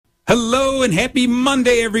Hello and happy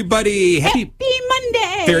Monday, everybody. Happy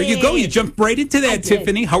Monday. There you go. You jumped right into that,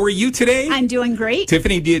 Tiffany. How are you today? I'm doing great.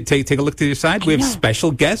 Tiffany, do you take a look to your side? We have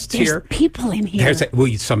special guests There's here. people in here.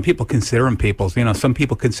 Some people consider them peoples. You know, some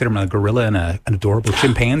people consider them a gorilla and an adorable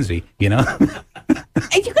chimpanzee, you know? Are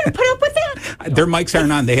you going to put up with that? Their mics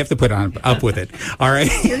aren't on. They have to put up with it. All right?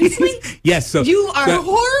 Seriously? Yes. So you are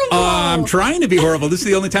horrible. I'm trying to be horrible. This is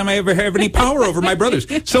the only time I ever have any power over my brothers.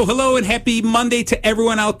 So hello and happy Monday to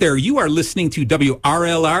everyone out there. You are listening to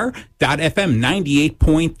WRLR.FM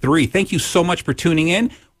 98.3. Thank you so much for tuning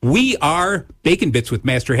in. We are Bacon Bits with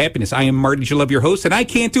Master Happiness. I am Marty Jalove, your host, and I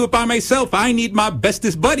can't do it by myself. I need my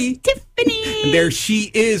bestest buddy, Tiffany. And there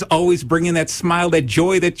she is, always bringing that smile, that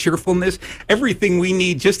joy, that cheerfulness, everything we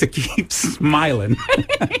need just to keep smiling.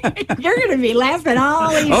 You're going to be laughing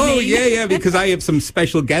all evening. Oh, yeah, because I have some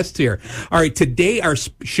special guests here. All right, today our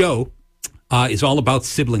show is all about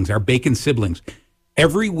siblings, our Bacon siblings.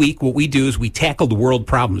 Every week, what we do is we tackle the world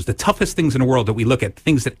problems, the toughest things in the world that we look at, the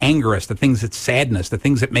things that anger us, the things that sadden us, the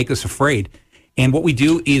things that make us afraid. And what we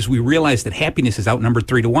do is we realize that happiness is outnumbered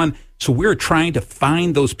 3-1. So we're trying to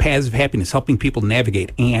find those paths of happiness, helping people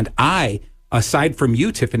navigate. And I, aside from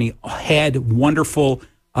you, Tiffany, had wonderful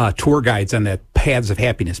tour guides on the paths of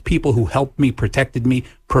happiness, people who helped me, protected me,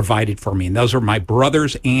 provided for me. And those are my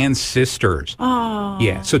brothers and sisters. Oh.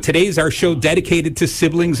 Yeah. So today's our show dedicated to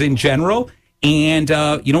siblings in general. And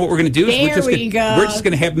you know what we're going to do? We're just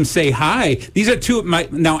going to have them say hi. These are two of my.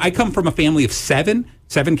 Now, I come from a family of seven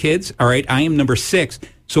kids. All right. I am number 6.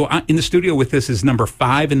 So in the studio with us is number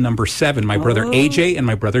 5 and number 7. My brother AJ and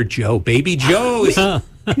my brother Joe. Baby Joe is. Joe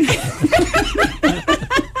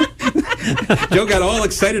got all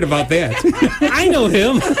excited about that. I know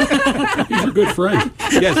him. He's a good friend.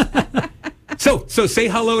 Yes. So say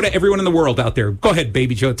hello to everyone in the world out there. Go ahead,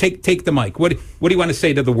 Baby Joe. Take the mic. What do you want to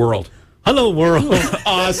say to the world? Hello, world.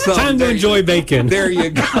 Awesome. Time to enjoy bacon. There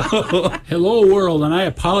you go. Hello, world, and I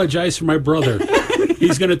apologize for my brother.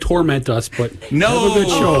 He's going to torment us, but have a good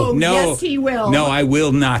show. Oh, No, yes, he will. No, I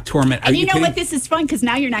will not torment. And you know what? This is fun because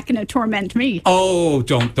now you're not going to torment me. Oh,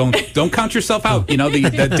 don't count yourself out. You know,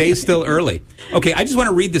 the day's still early. Okay, I just want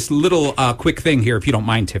to read this little quick thing here, if you don't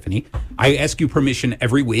mind, Tiffany. I ask you permission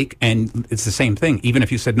every week, and it's the same thing. Even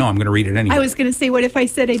if you said no, I'm going to read it anyway. I was going to say, what if I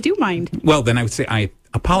said I do mind? Well, then I would say, I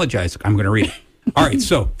apologize. I'm going to read it. All right,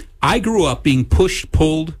 so I grew up being pushed,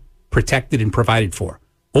 pulled, protected, and provided for.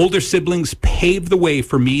 Older siblings paved the way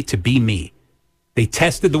for me to be me. They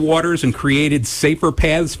tested the waters and created safer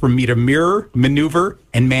paths for me to mirror, maneuver,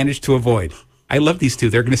 and manage to avoid. I love these two.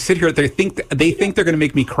 They're going to sit here. They think they're going to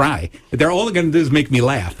make me cry. They're all going to do is make me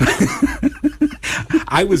laugh.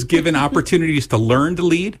 I was given opportunities to learn to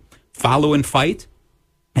lead, follow, and fight,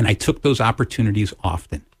 and I took those opportunities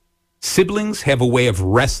often. Siblings have a way of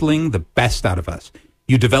wrestling the best out of us.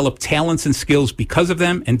 You develop talents and skills because of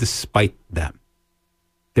them and despite them.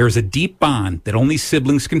 There is a deep bond that only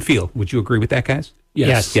siblings can feel. Would you agree with that, guys?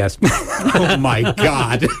 Yes. Oh, my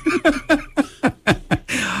God.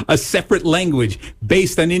 A separate language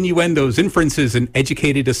based on innuendos, inferences, and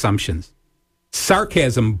educated assumptions.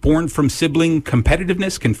 Sarcasm born from sibling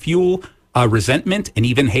competitiveness can fuel resentment and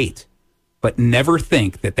even hate. But never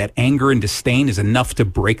think that anger and disdain is enough to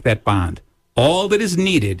break that bond. All that is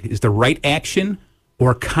needed is the right action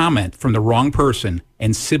or comment from the wrong person,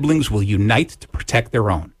 and siblings will unite to protect their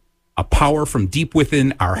own. A power from deep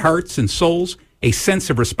within our hearts and souls, a sense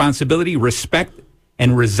of responsibility, respect,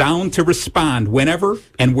 and resound to respond whenever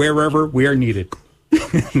and wherever we are needed.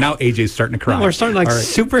 Now AJ's starting to cry. We're starting like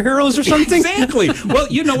superheroes or something? Exactly. Well,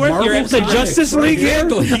 you know what? You're the Justice League here?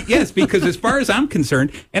 Exactly. Yes, because as far as I'm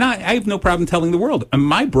concerned, and I have no problem telling the world,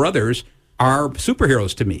 my brothers are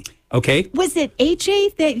superheroes to me, okay? Was it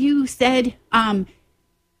AJ that you said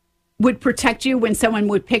would protect you when someone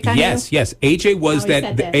would pick on you? Yes. AJ was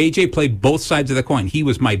that. AJ played both sides of the coin. He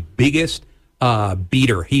was my biggest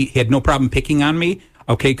beater. He had no problem picking on me,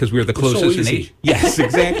 okay, because we were the closest in age. Yes,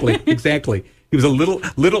 exactly. He was a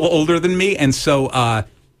little older than me, and so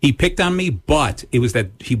he picked on me, but it was that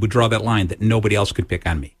he would draw that line that nobody else could pick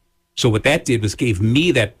on me. So what that did was gave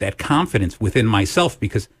me that confidence within myself,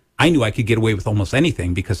 because I knew I could get away with almost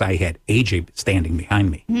anything because I had AJ standing behind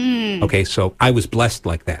me. Okay, so I was blessed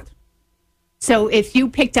like that. So if you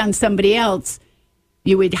picked on somebody else,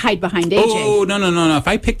 you would hide behind AJ. Oh, no. If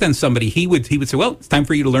I picked on somebody, he would say, well, it's time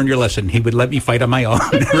for you to learn your lesson. He would let me fight on my own.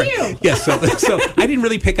 Good for you. Yes, so I didn't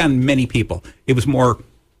really pick on many people. It was more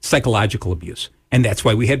psychological abuse. And that's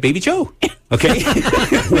why we had Baby Joe. Okay?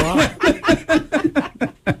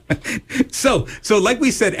 So like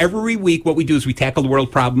we said, every week what we do is we tackle the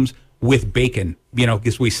world problems with bacon. You know,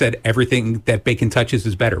 because we said everything that bacon touches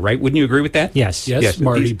is better, right? Wouldn't you agree with that? Yes. Yes,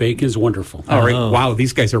 Marty, bacon is wonderful. All right. Wow,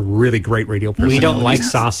 these guys are really great radio personalities. We don't like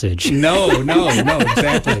sausage. No,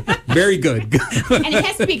 exactly. Very good. And it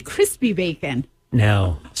has to be crispy bacon.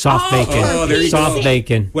 No. Soft bacon. Oh, there you Soft go.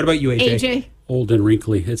 bacon. What about you, AJ? AJ? Old and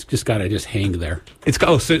wrinkly. It's just got to just hang there.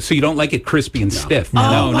 So you don't like it crispy and stiff?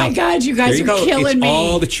 Oh, my God, you guys There you are go. killing It's me.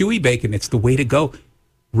 all the chewy bacon. It's the way to go.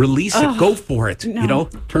 Release it. Go for it. no. You know,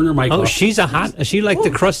 Turn her mic Oh, off. she's she like the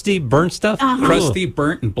crusty, burnt stuff? crusty,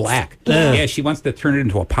 burnt, and black. Yeah, she wants to turn it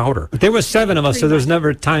into a powder. There was 7 of us, so there's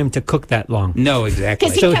never time to cook that long. No, exactly.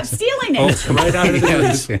 Because he kept stealing it. Right out of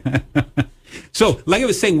the So, like I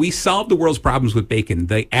was saying, we solved the world's problems with bacon,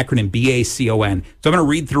 the acronym BACON. So I'm going to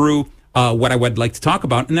read through what I would like to talk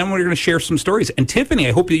about, and then we're going to share some stories. And Tiffany,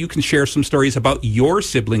 I hope that you can share some stories about your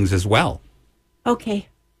siblings as well. Okay.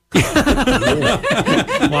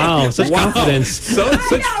 Wow, such confidence.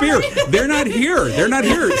 Such fear. They're not here.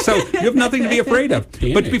 So you have nothing to be afraid of.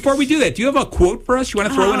 But before we do that, do you have a quote for us? You want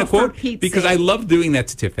to throw in a for quote? Pete's Because sake. I love doing that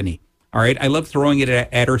to Tiffany. All right? I love throwing it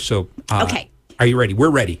at her. So, Okay. Are you ready? We're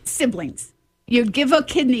ready. Siblings. You'd give a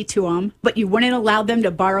kidney to them, but you wouldn't allow them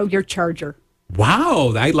to borrow your charger.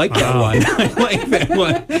 Wow, I like that one. I like that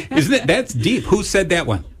one. Isn't it? That's deep. Who said that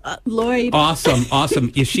one? Lloyd.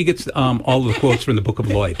 Awesome. If she gets all the quotes from the Book of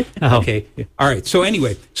Lloyd. Oh. Okay. All right. So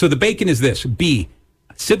anyway, the bacon is this. B,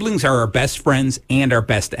 siblings are our best friends and our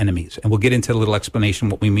best enemies. And we'll get into a little explanation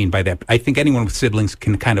what we mean by that. I think anyone with siblings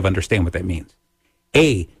can kind of understand what that means.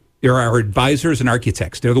 A, they're our advisors and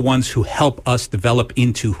architects. They're the ones who help us develop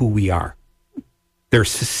into who we are. There's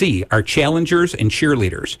C, our challengers and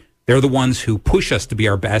cheerleaders. They're the ones who push us to be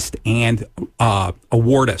our best and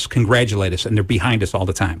award us, congratulate us, and they're behind us all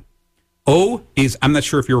the time. O is, I'm not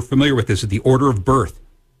sure if you're familiar with this, is the order of birth.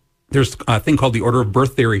 There's a thing called the order of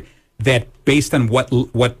birth theory that based on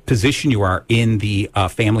what position you are in the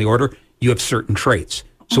family order, you have certain traits.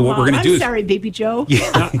 So what we're going to do I'm is... sorry, Baby Joe.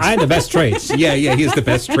 I had the best traits. Yeah, he has the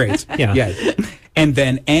best traits. Yeah. And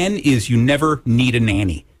then N is you never need a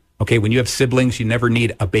nanny. Okay, when you have siblings, you never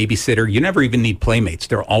need a babysitter. You never even need playmates.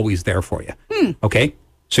 They're always there for you. Okay?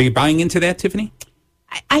 So you're buying into that, Tiffany?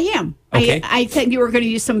 I am. Okay. I said you were going to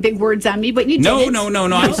use some big words on me, but you didn't.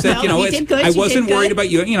 No. I said, you did good. I You wasn't did worried good.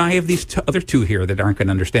 about you. You know, I have these other two here that aren't going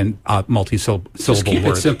to understand multi-syllable keep it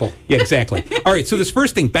words. simple. Yeah, exactly. All right, so this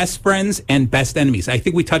first thing, best friends and best enemies. I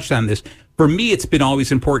think we touched on this. For me, it's been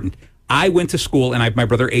always important. I went to school, and I have my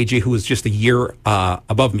brother AJ, who was just a year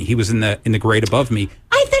above me. He was in the grade above me.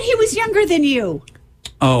 I thought he was younger than you.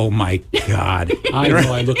 Oh my God! I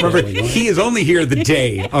know. I look Remember, that way, don't I? he is only here the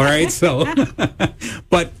day. All right, so.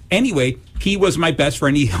 But anyway, he was my best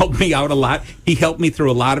friend. He helped me out a lot. He helped me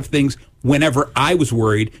through a lot of things. Whenever I was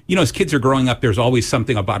worried, you know, as kids are growing up, there's always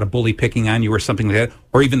something about a bully picking on you or something like that,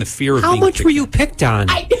 or even the fear of How being much picked were you picked on?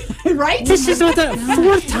 Right? This is not the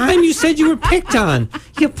 4th time you said you were picked on.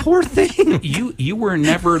 You poor thing. You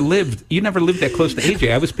never lived that close to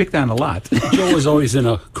AJ. I was picked on a lot. Joe was always in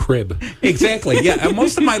a crib. Exactly. Yeah.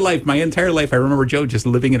 Most of my life, my entire life, I remember Joe just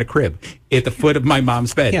living in a crib at the foot of my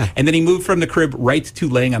mom's bed. Yeah. And then he moved from the crib right to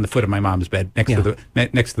laying on the foot of my mom's bed next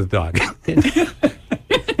to the dog.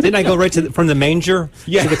 Didn't I go right from the manger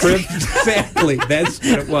to the crib? Exactly. That's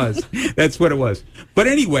what it was. But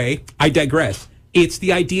anyway, I digress. It's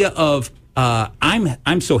the idea of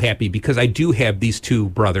I'm so happy because I do have these two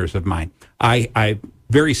brothers of mine. I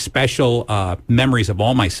very special memories of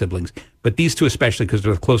all my siblings, but these two especially because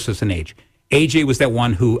they're the closest in age. AJ was that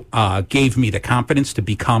one who gave me the confidence to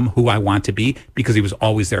become who I want to be because he was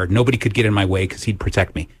always there. Nobody could get in my way because he'd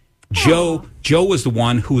protect me. Joe was the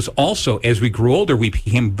one who was also, as we grew older, we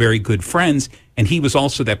became very good friends, and he was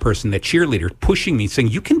also that person, that cheerleader, pushing me, saying,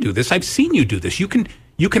 "You can do this. I've seen you do this. You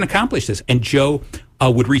can accomplish this." And Joe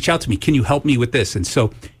would reach out to me, "Can you help me with this?" And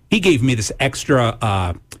so he gave me this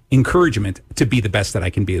extra encouragement to be the best that I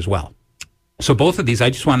can be as well. So both of these,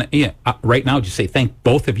 I just want to, right now, just say thank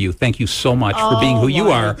both of you. Thank you so much for being who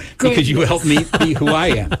you are because you helped me be who I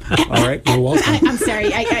am. All right? You're welcome. I'm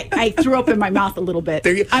sorry. I threw up in my mouth a little bit.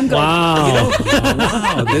 I'm good. Wow.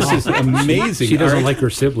 Wow, this is amazing. She doesn't All right. like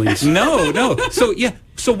her siblings. No.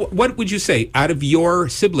 So what would you say out of your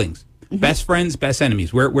siblings, best friends, best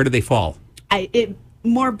enemies? Where do they fall?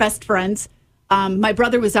 More best friends. My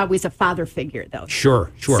brother was always a father figure, though.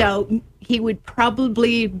 Sure. So he would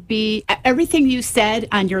probably be everything you said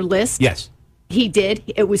on your list. Yes. He did.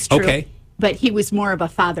 It was true. Okay. But he was more of a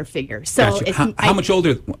father figure. So Gotcha. if How much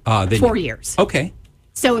older than 4 you? years. Okay.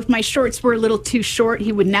 So if my shorts were a little too short,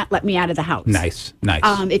 he would not let me out of the house. Nice.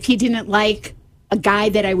 If he didn't like a guy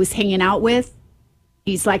that I was hanging out with,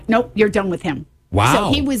 He's like, nope, you're done with him. Wow.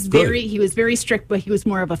 So he was very strict, but he was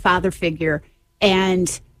more of a father figure.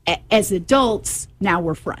 And as adults, now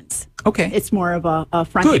we're friends. Okay. It's more of a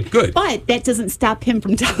friend. Good. But that doesn't stop him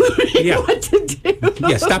from telling me what to do.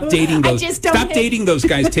 Yeah, stop dating those. Stop dating those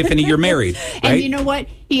guys, Tiffany. You're married, right? And you know what?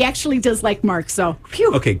 He actually does like Mark. So,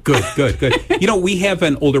 phew. Okay, good. You know, we have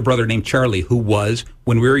an older brother named Charlie who was,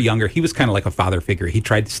 when we were younger, he was kind of like a father figure. He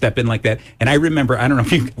tried to step in like that. And I remember, I don't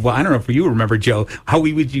know if you remember, Joe, how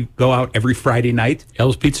would go out every Friday night?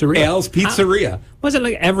 Al's Pizzeria. Al's Pizzeria. Was it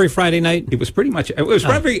like every Friday night? It was pretty much, it was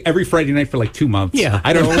probably every Friday night for like 2 months. Yeah.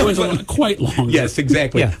 I don't know. It was quite long. Yes,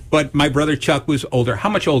 exactly. Yeah. But my brother Chuck was older. How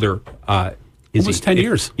much older is Almost he? 10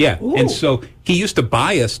 years. Yeah. Ooh. And so he used to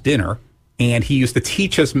buy us dinner, and he used to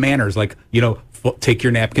teach us manners, like, take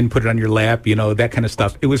your napkin, put it on your lap, that kind of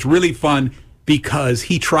stuff. It was really fun because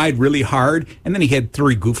he tried really hard, and then he had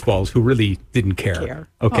 3 goofballs who really didn't care.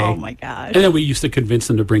 Okay. Oh, my God. And then we used to convince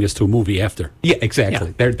them to bring us to a movie after. Yeah,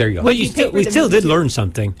 exactly. Yeah. There you go. Well, You pay for we the still movie did too. learn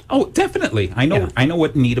something. Oh, definitely. I know. Yeah. I know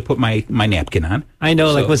what knee to put my napkin on. I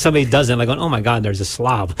know, like So- when somebody doesn't, like, going, oh my God, there's a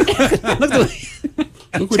slob. Look at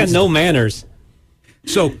he's got no manners.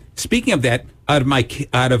 So speaking of that, out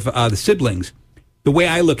of the siblings, the way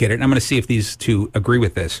I look at it, and I'm going to see if these two agree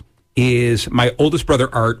with this, is my oldest brother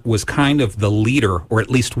Art was kind of the leader, or at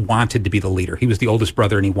least wanted to be the leader. He was the oldest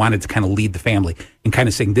brother, and he wanted to kind of lead the family and kind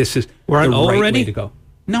of saying, "This is We're the on right already? way to go."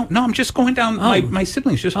 No, I'm just going down my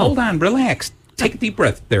siblings. Just hold on, relax, take a deep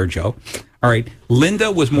breath, there, Joe. All right, Linda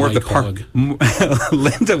was more of the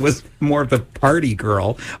Linda was more of the party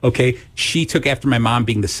girl. Okay, she took after my mom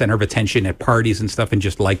being the center of attention at parties and stuff, and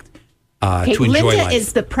just liked Okay, to enjoy Linda life.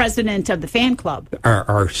 is the president of the fan club.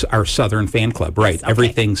 Our Southern fan club, right? Okay.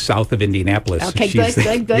 Everything south of Indianapolis. Okay, She's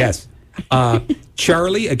good. Yes.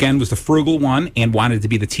 Charlie, again, was the frugal one and wanted to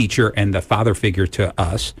be the teacher and the father figure to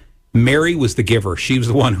us. Mary was the giver. She was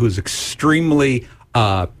the one who was extremely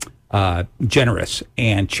generous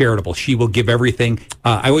and charitable. She will give everything.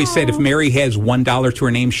 I always said if Mary has $1 to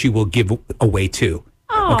her name, she will give away 2.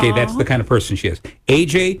 Okay, that's the kind of person she is.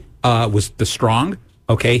 AJ was the strong.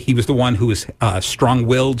 Okay, he was the one who was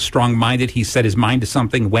strong-willed, strong-minded. He set his mind to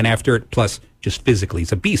something, went after it. Plus, just physically,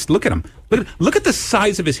 he's a beast. Look at him. Look at the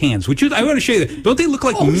size of his hands. I want to show you that. Don't they look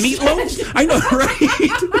like meatloaf? I know,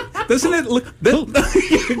 right? Doesn't it look?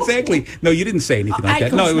 Exactly. No, you didn't say anything like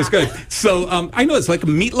that. No, it was good. So I know it's like a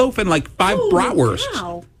meatloaf and like 5 bratwursts.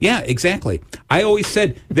 Wow. Yeah, exactly. I always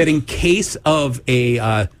said that in case of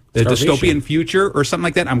a dystopian future or something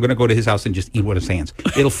like that, I'm going to go to his house and just eat one of his hands.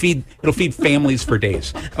 It'll feed families for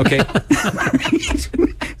days. Okay.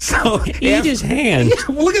 So Eat his hand.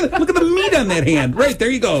 well, look at the meat on that hand. Right there,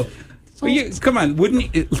 you go. Come on,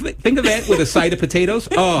 wouldn't you think of that with a side of potatoes?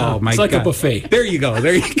 Oh my God! It's like a buffet. There you go.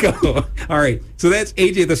 All right, so that's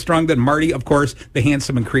AJ the strong, then Marty, of course, the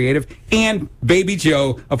handsome and creative, and Baby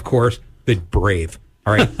Joe, of course, the brave.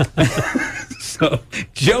 All right. So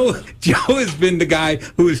Joe has been the guy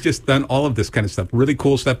who has just done all of this kind of stuff, really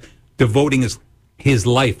cool stuff, devoting his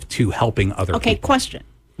life to helping other Okay, people. question.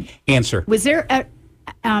 Answer. Was there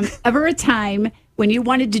ever a time when you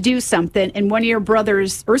wanted to do something and one of your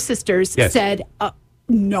brothers or sisters Yes. said,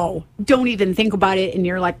 no, don't even think about it, and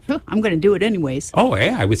you're like, I'm going to do it anyways? Oh,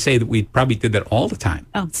 yeah, I would say that we probably did that all the time.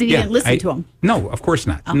 Oh, so you didn't listen to him? No, of course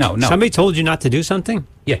not. No. Somebody told you not to do something?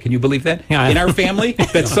 Yeah, can you believe that? Yeah. In our family,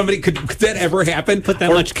 that somebody could that ever happen? Put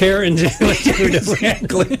that much care into what you were doing.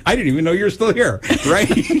 Exactly. I didn't even know you were still here. Right?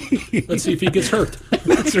 Let's see if he gets hurt.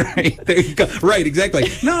 That's right. There you go. Right, exactly.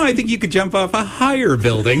 No, I think you could jump off a higher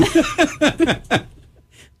building.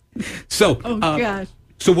 So, Gosh.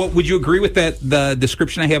 so what would you agree with the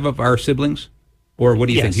description I have of our siblings? Or what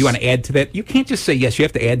do you think? Yes. Do you want to add to that? You can't just say yes. You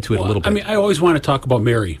have to add to it a little bit. I mean, I always want to talk about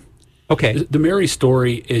Mary. okay. The Mary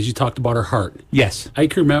story is you talked about her heart. Yes. I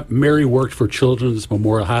can remember Mary worked for Children's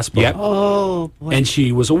Memorial Hospital. Yep. Oh, boy. And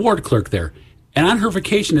she was a ward clerk there. And on her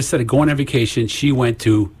vacation, instead of going on vacation, she went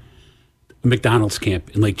to a McDonald's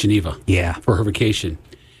camp in Lake Geneva. Yeah. For her vacation.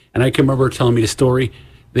 And I can remember her telling me the story.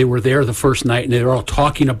 They were there the first night, and they were all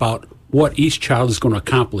talking about what each child is going to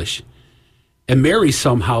accomplish. And Mary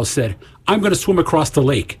somehow said, I'm going to swim across the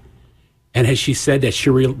lake. And as she said that, she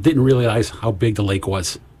didn't realize how big the lake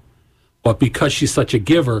was. But because she's such a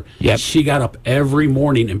giver, Yep. she got up every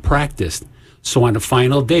morning and practiced. So on the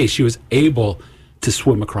final day, she was able to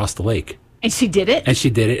swim across the lake. And she did it? And she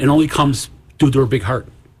did it. It only comes due to her big heart.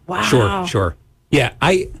 Wow. Sure. Yeah,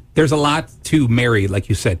 there's a lot to Mary, like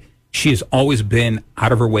you said. She has always been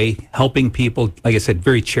out of her way, helping people, like I said,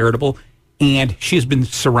 very charitable. And she's been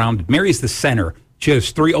surrounded. Mary's the center. She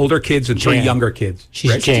has 3 older kids and 3 Jan. younger kids.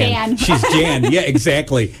 She's right? Jan. She's Jan. Yeah,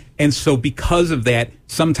 exactly. And so because of that,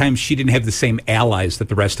 sometimes she didn't have the same allies that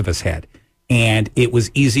the rest of us had. And it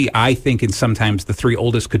was easy, I think, and sometimes the 3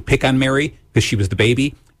 oldest could pick on Mary because she was the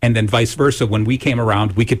baby. And then vice versa, when we came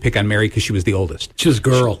around, we could pick on Mary because she was the oldest. She was a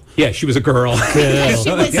girl. Yeah, she was a girl. She was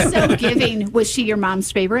so giving. Was she your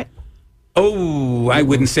mom's favorite? Oh, I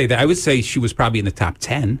wouldn't say that. I would say she was probably in the top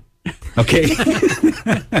 10. Okay.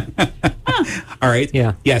 All right.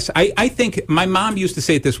 Yeah. Yes. I think my mom used to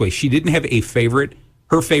say it this way. She didn't have a favorite.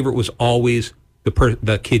 Her favorite was always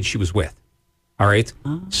the kid she was with. All right.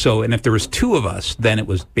 So, and if there was 2 of us, then it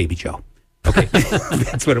was Baby Joe. Okay.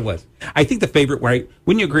 That's what it was. I think the favorite, right?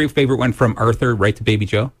 Wouldn't you agree? Favorite went from Arthur right to Baby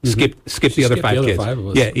Joe. Skip the other 5 kids. 5 of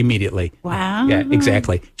us. Yeah, immediately. Wow. Yeah,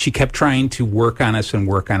 exactly. She kept trying to work on us and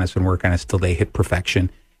work on us and work on us till they hit perfection.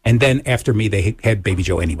 And then after me, they had Baby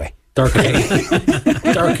Joe anyway. Dark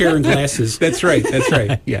hair and glasses. That's right. That's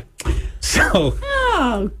right. Yeah. So,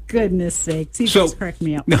 Oh, goodness sakes. He So- just cracked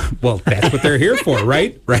me up. well, that's what they're here for,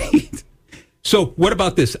 right? Right. So, what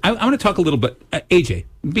about this? I want to talk a little bit, AJ,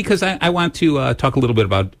 because I want to talk a little bit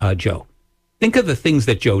about Joe. Think of the things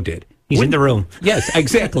that Joe did. He's in the room. Yes,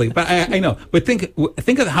 exactly. But I know. But think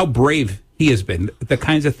of how brave he has been. The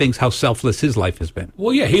kinds of things, how selfless his life has been.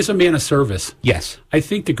 Well, yeah, he's a man of service. Yes. I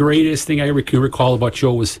think the greatest thing I can recall about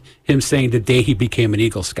Joe was him saying the day he became an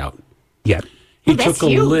Eagle Scout. Yeah. He Oh, that's took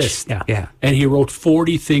a huge. list, Yeah. and he wrote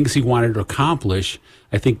 40 things he wanted to accomplish,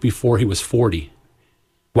 I think, before he was 40.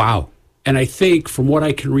 Wow. And I think, from what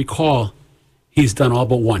I can recall, he's done all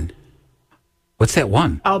but one. What's that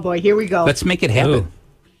one? Oh, boy. Here we go. Let's make it happen.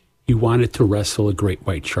 He wanted to wrestle a great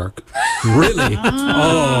white shark. Really?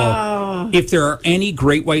 Oh. If there are any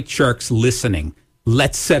great white sharks listening,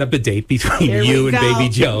 let's set up a date between Here you we and go. Baby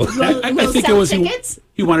Joe. We'll, I we'll think sell it was tickets?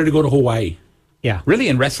 he wanted to go to Hawaii. Yeah. Really?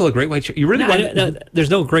 And wrestle a great white shark? You really want No,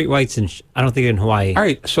 there's no great whites I don't think in Hawaii. All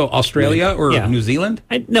right. So Australia or Yeah. New Zealand?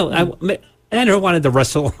 I never wanted to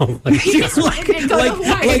wrestle. Go to Hawaii.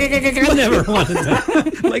 I never wanted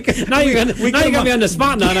to. Like Now you got me on the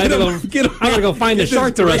spot. Now I gotta go find a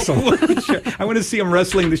shark to wrestle. I want to see him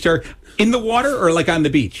wrestling the shark in the water or like on the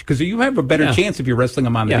beach because you have a better Yeah. chance if you're wrestling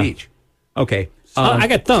him on the Yeah. beach. Okay. I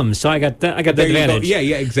got thumbs, so I got the There you go. advantage. Yeah,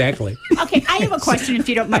 exactly. Okay, I have a question if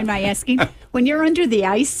you don't mind my asking. When you're under the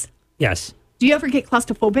ice, Yes. do you ever get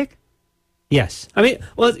claustrophobic? Yes. I mean,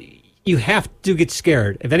 well, you have to get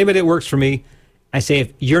scared. If anybody that works for me, I say,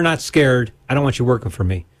 if you're not scared, I don't want you working for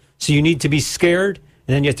me. So you need to be scared,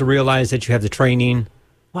 and then you have to realize that you have the training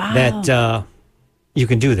Wow. that you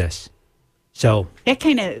can do this. So That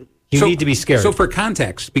kind of... you need to be scared. So for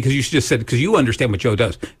context, because you just said, because you understand what Joe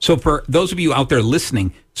does. So for those of you out there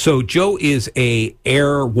listening, so Joe is a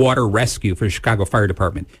air water rescue for the Chicago Fire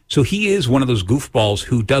Department. So he is one of those goofballs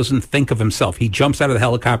who doesn't think of himself. He jumps out of the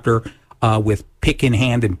helicopter with pick in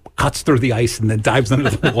hand and cuts through the ice and then dives under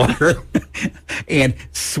the water and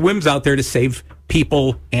swims out there to save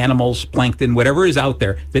people, animals, plankton, whatever is out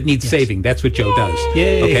there that needs saving. That's what Joe does.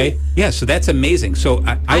 Yay. Okay? Yeah, so that's amazing. So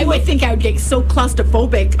I would think I would get so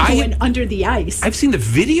claustrophobic I- going under the ice. I've seen the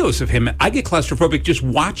videos of him. I get claustrophobic just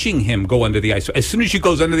watching him go under the ice. So as soon as he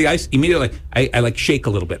goes under the ice, immediately I like shake a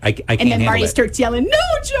little bit. I can't and then handle Marty it. starts yelling, "No,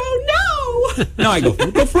 Joe, no! No, I go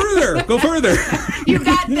further, go further. You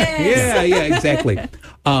got this." yeah, exactly.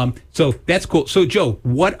 So that's cool. So Joe,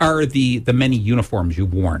 what are the many uniforms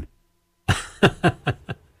you've worn?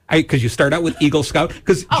 Because you start out with Eagle Scout.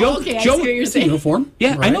 Because Oh, Joe, okay, I Joe, see what you're saying. Uniform.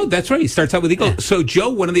 yeah, I know. That's right. He starts out with Eagle. So, Joe,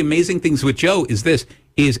 one of the amazing things with Joe is this: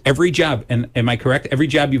 is every job, and am I correct? Every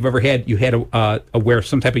job you've ever had, you had to wear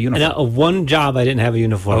some type of uniform. And, one job I didn't have a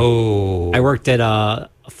uniform. Oh, I worked at a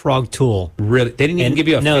Frog Tool. really? They didn't even And give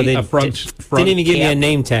you a they front. didn't even give me a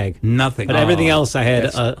name tag. Nothing. But everything else I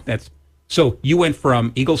had. That's so. You went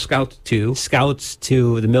from Eagle Scout to Scouts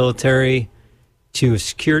to the military to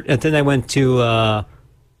security. And then I went to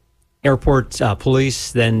airport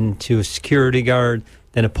police, then to security guard,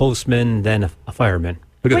 then a postman, then a fireman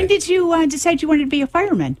Look at When that. did you decide you wanted to be a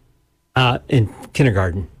fireman? in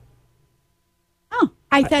kindergarten. Oh,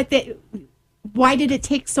 I thought that. Why did it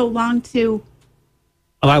take so long to?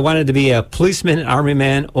 Oh, I wanted to be a policeman, an army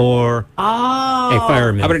man, or a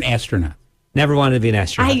fireman. How about an astronaut? Never wanted to be an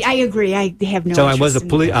astronaut. I agree. I have no. So I was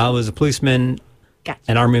interest in- I was a policeman, Gotcha.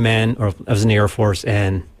 an army man, or I was in the Air Force,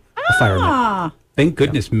 and a fireman. Ah, Thank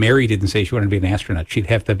goodness Mary didn't say she wanted to be an astronaut. She'd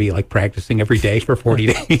have to be like practicing every day for 40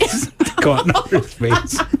 days to go out in outer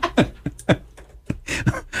space.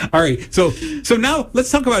 All right. So now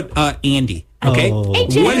let's talk about Andy. Okay,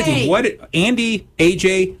 AJ! what Andy,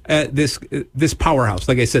 AJ, this powerhouse,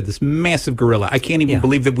 like I said, this massive gorilla. I can't even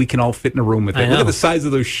believe that we can all fit in a room with it. Look at the size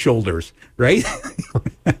of those shoulders, right?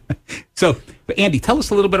 So, but Andy, tell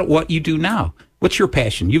us a little bit of what you do now. What's your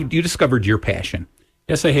passion? You discovered your passion.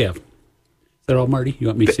 Yes, I have. Is that all, Marty? You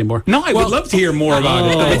want me to say more? No, I would love to hear more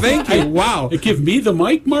about it. Thank you. Wow. Give me the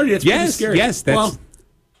mic, Marty? That's pretty scary. Yes, well,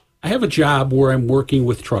 I have a job where I'm working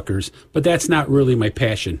with truckers, but that's not really my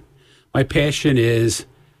passion. My passion is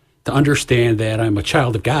to understand that I'm a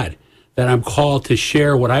child of God, that I'm called to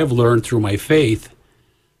share what I've learned through my faith,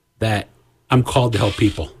 that I'm called to help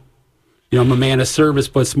people. You know, I'm a man of service,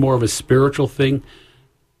 but it's more of a spiritual thing.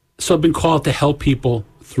 So I've been called to help people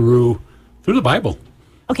through the Bible,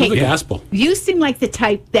 through the gospel. You seem like the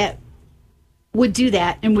type that would do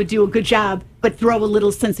that and would do a good job, but throw a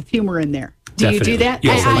little sense of humor in there. Do you do that?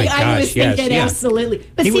 Yes, I was thinking absolutely.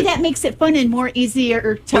 But that makes it fun and more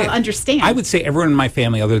easier to understand. I would say everyone in my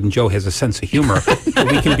family, other than Joe, has a sense of humor. So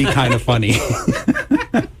we can be kind of funny.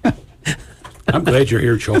 I'm glad you're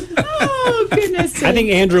here, Joe. Oh, goodness sakes. I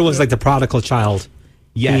think Andrew was like the prodigal child.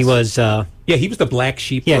 Yes. He was... he was the black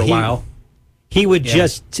sheep for a while. He would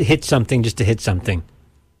just hit something just to hit something.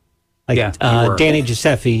 Like Danny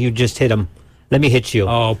Giuseppe, you just hit him. Let me hit you.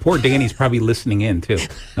 Oh, poor Danny's probably listening in, too.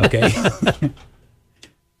 Okay.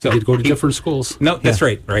 So they'd go to different schools. No, that's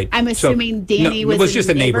right. I'm assuming Danny was just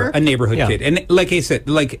a neighborhood kid. And like I said,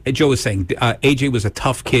 like Joe was saying, AJ was a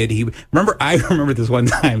tough kid. I remember this one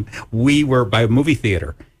time we were by a movie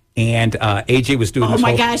theater. And AJ was doing this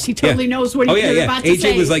my gosh, he totally knows what he's about to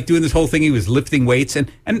say. AJ was like doing this whole thing. He was lifting weights. And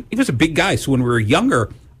he was a big guy. So when we were younger,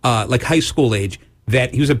 like high school age,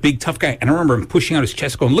 that he was a big tough guy, and I remember him pushing out his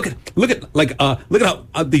chest, going, "Look at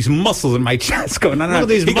how these muscles in my chest going." Look at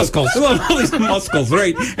these muscles. All these muscles,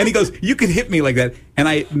 right? And he goes, "You could hit me like that."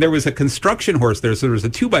 And there was a construction horse there, so there was a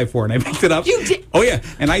 2x4, and I picked it up. You did? Oh yeah,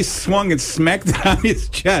 and I swung and smacked it on his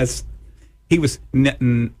chest. He was,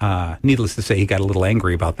 needless to say, he got a little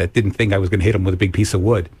angry about that. Didn't think I was going to hit him with a big piece of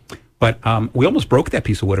wood. But we almost broke that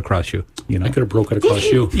piece of wood across you. You know, I could have broke it across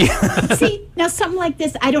you. See, now something like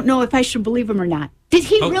this, I don't know if I should believe him or not. Did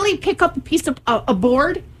he really pick up a piece of a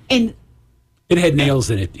board and? It had nails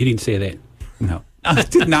in it. He didn't say that. No, it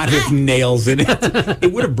did not have nails in it.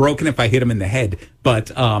 It would have broken if I hit him in the head.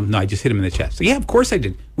 But no, I just hit him in the chest. So yeah, of course I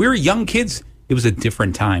did. We were young kids. It was a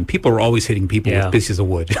different time. People were always hitting people with pieces of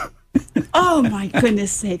wood. Oh my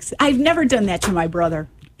goodness sakes! I've never done that to my brother.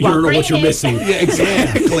 You don't know what you're missing. Yeah,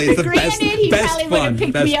 exactly. It's the granted, he probably would have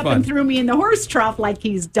picked me up and threw me in the horse trough like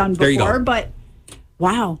he's done before. But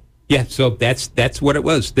wow. Yeah, so that's what it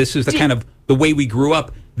was. This is the kind of the way we grew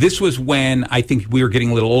up. This was when I think we were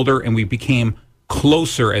getting a little older and we became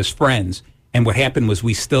closer as friends. And what happened was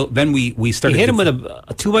we started. You hit him with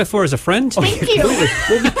a 2x4 as a friend? Thank you.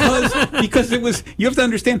 Well, because it was. You have to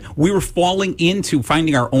understand. We were falling into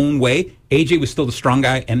finding our own way. AJ was still the strong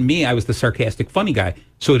guy, and me, I was the sarcastic, funny guy.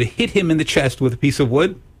 So to hit him in the chest with a piece of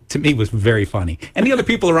wood, to me, was very funny. And the other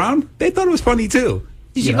people around, they thought it was funny too.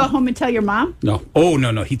 Did you go home and tell your mom? No. Oh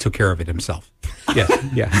no, he took care of it himself. Yeah.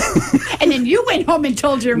 And then you went home and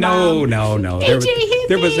told your mom. No. AJ hit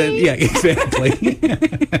me.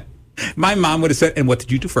 Exactly. My mom would have said, "And what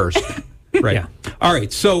did you do first?" Right. Yeah. All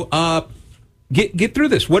right. So, get through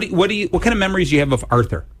this. What kind of memories do you have of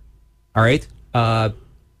Arthur? All right.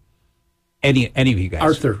 Any of you guys?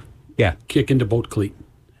 Arthur. Yeah. Kicking the boat cleat.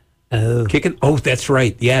 Oh. Kicking. Oh, that's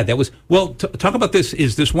right. Yeah, that was. Well, talk about this.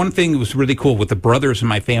 Is this one thing that was really cool with the brothers in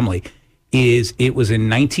my family? Is it was in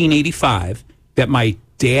 1985 that my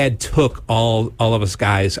dad took all of us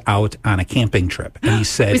guys out on a camping trip, and he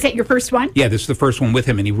said, "Was that your first one?" Yeah, this is the first one with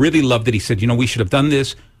him, and he really loved it. He said, we should have done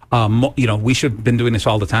this. We should have been doing this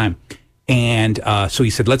all the time. And so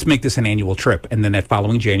he said, let's make this an annual trip. And then that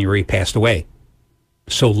following January, he passed away.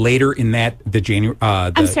 So later in that,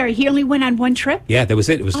 I'm sorry, he only went on one trip? Yeah, that was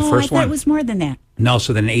it. It was the first one. one. It was more than that. No,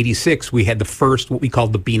 so then in 86, we had the first, what we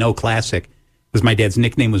called the Beano Classic, because my dad's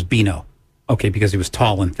nickname was Beano. Okay, because he was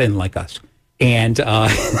tall and thin like us. And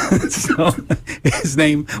so his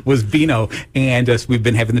name was Beano, and we've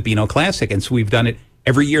been having the Beano Classic, and so we've done it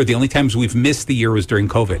every year. The only times we've missed the year was during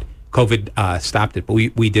COVID. COVID stopped it, but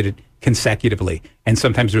we did it consecutively. And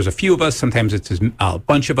sometimes there's a few of us, sometimes it's a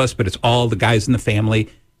bunch of us, but it's all the guys in the family,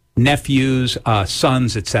 nephews,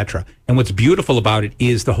 sons, etc. And what's beautiful about it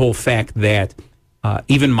is the whole fact that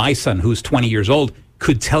even my son, who's 20 years old,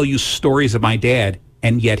 could tell you stories of my dad,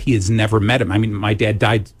 and yet he has never met him. I mean, my dad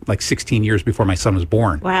died like 16 years before my son was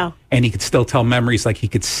born. Wow. And he could still tell memories like he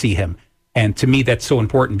could see him. And to me, that's so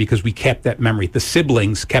important because we kept that memory. The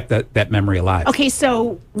siblings kept that memory alive. Okay,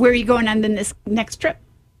 so where are you going on this next trip?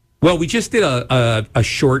 Well, we just did a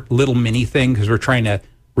short little mini thing because we're trying to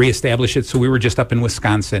reestablish it. So we were just up in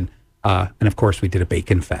Wisconsin, and of course we did a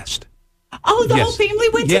bacon fest. Oh, the whole family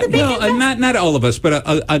went to the bacon fest? Not all of us, but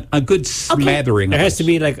a good smattering. There of has us. to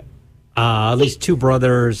be like at least two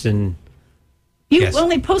brothers, and You Yes.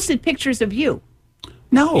 only posted pictures of you.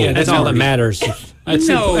 No, Yeah, that's all that matters. That's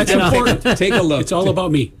important. Take a look. It's all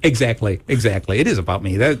about me. Exactly. It is about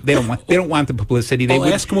me. They don't want the publicity. I'll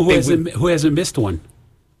ask them who hasn't missed one.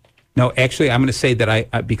 No, actually, I'm going to say that I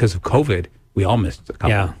because of COVID, we all missed a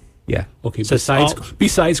couple. Yeah. Okay. So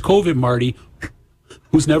Besides COVID, Marty,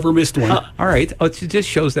 who's never missed one? All right. Oh, it just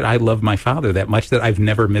shows that I love my father that much that I've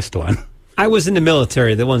never missed one. I was in the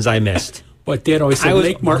military, the ones I missed. But Dad always said,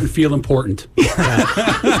 make Martin feel important.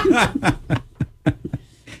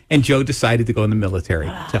 And Joe decided to go in the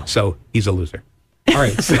military, so he's a loser. All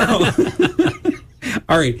right. So,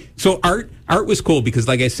 all right. So Art was cool because,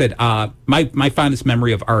 like I said, my fondest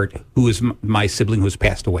memory of Art, who is my sibling who's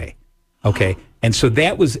passed away. Okay. And so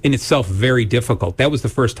that was in itself very difficult. That was the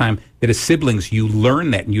first time that as siblings, you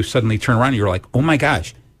learn that and you suddenly turn around and you're like, oh my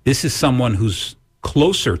gosh, this is someone who's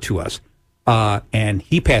closer to us. And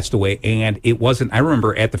he passed away. And it wasn't, I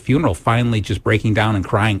remember at the funeral, finally just breaking down and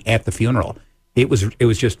crying at the funeral. It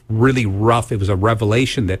was just really rough. It was a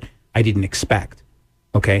revelation that I didn't expect.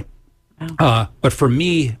 Okay. Wow. But for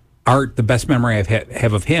me, Art, the best memory I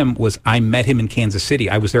have of him was I met him in Kansas City.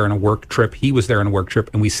 I was there on a work trip. He was there on a work trip,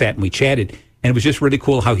 and we sat and we chatted. And it was just really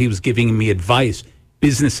cool how he was giving me advice,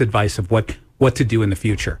 business advice of what to do in the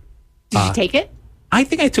future. Did you take it? I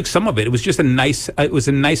think I took some of it. It was just a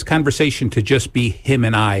nice conversation to just be him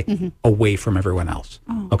and I away from everyone else.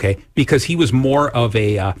 Oh. Okay. Because he was more of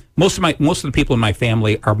a, most of the people in my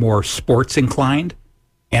family are more sports inclined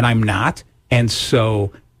and I'm not. And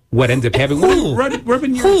so what ended up having,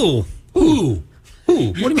 rubbing your, who?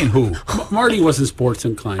 What do you mean who? Marty wasn't sports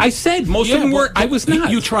inclined. I said most of them were. I was not.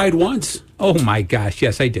 You tried once. Oh my gosh!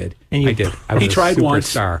 Yes, I did. I did. I was he tried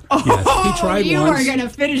once. Yes. He tried you once. are going to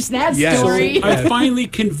finish that Yes. story. So I finally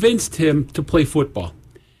convinced him to play football,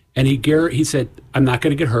 and he said, "I'm not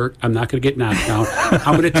going to get hurt. I'm not going to get knocked down.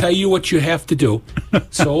 I'm going to tell you what you have to do."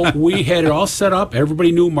 So we had it all set up.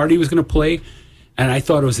 Everybody knew Marty was going to play, and I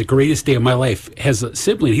thought it was the greatest day of my life. As a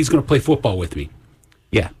sibling, he's going to play football with me.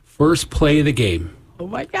 Yeah. First play of the game. Oh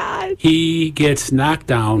my God! He gets knocked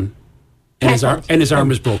down, and his arm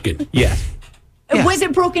is broken. Yes. Yeah. Was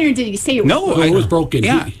it broken or did he say it was No, broken? It was broken.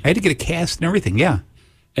 Yeah, I had to get a cast and everything. Yeah.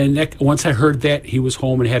 And once I heard that he was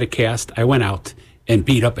home and had a cast, I went out and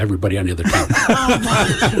beat up everybody on the other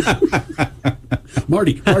team.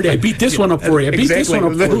 Marty, I beat this one up for you. I beat this one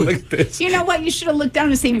up for you. Look at this. You know what? You should have looked down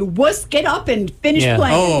and said, "Wuss, get up and finish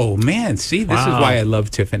playing." Oh man, see, this is why I love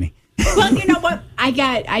Tiffany. Well, you know what? I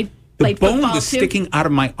played The bone football was too. sticking out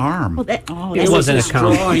of my arm. Well, It that's wasn't a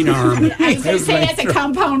count. drawing arm. I was going to say that's a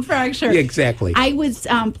compound fracture. Yeah, exactly. I was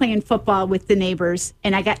playing football with the neighbors,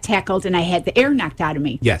 and I got tackled, and I had the air knocked out of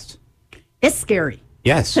me. Yes. It's scary.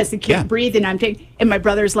 Yes. Because I can't breathe, and and my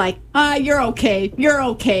brother's like, you're okay. You're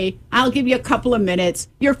okay. I'll give you a couple of minutes.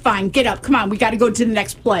 You're fine. Get up. Come on. We got to go to the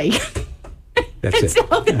next play. That's it. So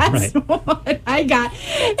that's what I got.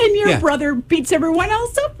 And your brother beats everyone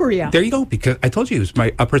else up for you. There you go. Because I told you he was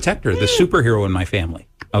a protector, the superhero in my family.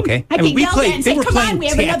 Okay. I can yell that and say, "Come on, we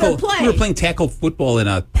have another play." We were playing tackle football in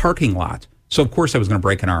a parking lot. So of course I was going to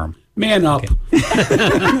break an arm. Man up.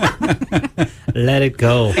 Let it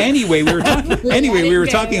go. Anyway, we were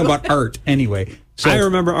talking about Art. Anyway, so I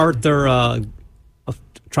remember Arthur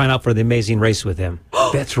trying out for The Amazing Race with him.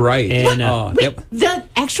 that's right. And, The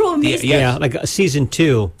actual amazing. Yeah. Like season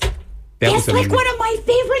 2. That's like one of my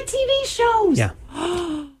favorite TV shows. Yeah.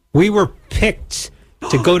 We were picked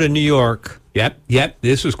to go to New York. Yep.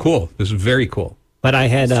 This was cool. This was very cool. But I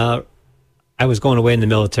had I was going away in the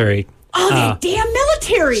military. Oh, that damn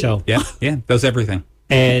military. So Yeah. Does everything.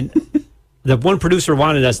 and the one producer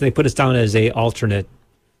wanted us, and they put us down as a alternate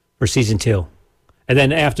for season 2. And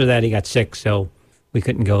then after that, he got sick, so we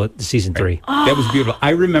couldn't go to season 3. That was beautiful. I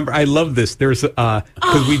remember. I love this. There's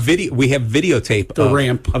because we have videotape The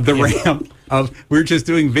ramp. We were just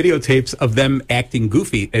doing videotapes of them acting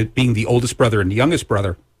goofy, being the oldest brother and the youngest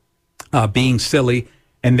brother, being silly.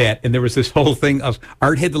 And there was this whole thing of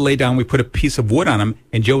Art had to lay down. We put a piece of wood on him,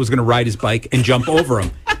 and Joe was going to ride his bike and jump over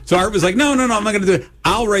him. So Art was like, "No, I'm not going to do it.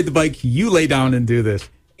 I'll ride the bike. You lay down and do this."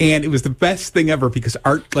 And it was the best thing ever because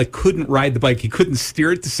Art couldn't ride the bike. He couldn't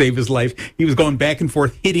steer it to save his life. He was going back and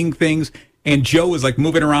forth, hitting things, and Joe was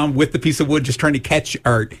moving around with the piece of wood, just trying to catch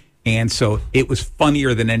Art. And so it was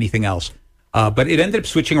funnier than anything else. But it ended up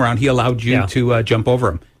switching around. He allowed you to jump over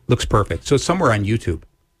him. Looks perfect. So it's somewhere on YouTube.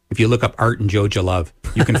 If you look up Art and Joja Love,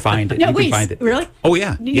 you can find it. No, you wait, can find it. really? Oh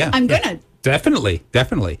yeah, yeah. I'm gonna. Definitely.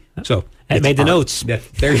 So I it's made the art. notes.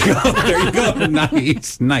 There you go. There you go.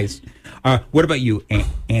 Nice. What about you,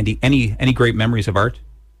 Andy? Any great memories of Art?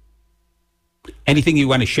 Anything you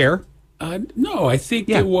want to share? No, I think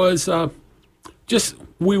Yeah. it was just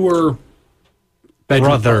we were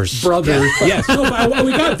Brothers. Yes. No, but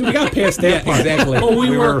we got past that Yeah, part. exactly. Well, we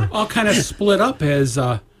We were were- all kind of split up as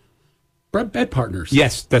bed partners.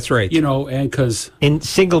 Yes, that's right. You know, and because In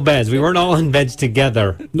single beds. We weren't all in beds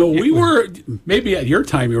together. no, we were maybe at your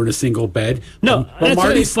time you were in a single bed. No, well, that's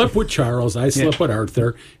Marty right. slept with Charles. I slept with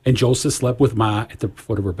Arthur, and Joseph slept with Ma at the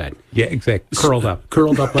foot of her bed. Yeah, exactly. Curled up.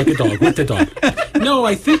 Curled up like a dog with the dog. No,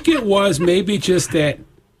 I think it was maybe just that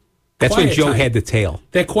That's when quiet Joe time. had the tail.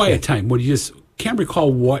 That quiet time when you just can't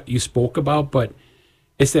recall what you spoke about, but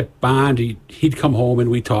it's that bond. He'd come home and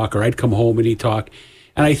we'd talk, or I'd come home and he'd talk.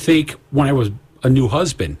 And I think when I was a new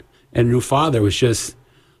husband and a new father, it was just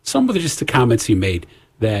some of the comments he made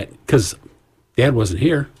that because Dad wasn't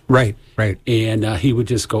here, Right. and he would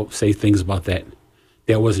just go say things about that.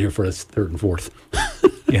 Dad wasn't here for his third and fourth,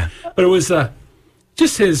 Yeah. but it was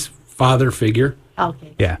just his father figure.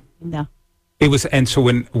 Okay. Yeah. No. It was, and so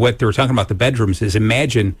when what they were talking about the bedrooms is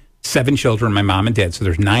imagine 7 children, my mom and dad, so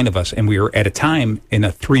there's 9 of us, and we were at a time in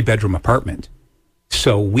a 3-bedroom apartment.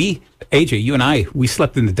 So AJ, you and I, we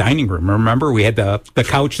slept in the dining room. Remember, we had the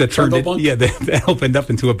couch that turned Snuggle bunk? that opened up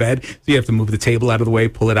into a bed. So you have to move the table out of the way,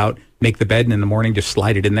 pull it out, make the bed, and in the morning just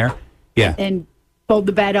slide it in there. Yeah. And fold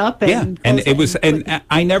the bed up. And Yeah, and close it was, and and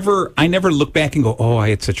I never look back and go, oh, I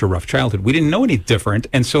had such a rough childhood. We didn't know any different,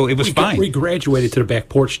 and so it was fine. We graduated to the back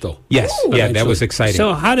porch, though. Yes, yeah, that was exciting.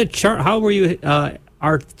 So how were you,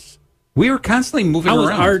 Art? we were constantly moving How was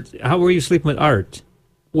around. Art? How were you sleeping with Art?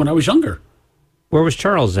 When I was younger Where was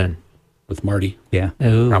Charles then? with Marty. Yeah,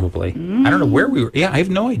 Oh. probably. I don't know where we were. Yeah, I have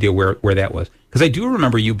no idea where that was because I do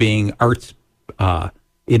remember you being Art's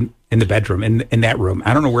in the bedroom in that room.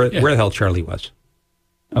 I don't know where the hell Charlie was.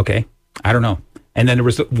 Okay, I don't know. And then there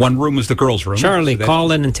was one room was the girls' room. Charlie, So that-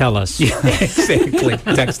 call in and tell us. exactly.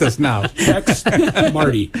 Text us now. Text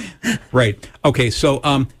Marty. Right. Okay. So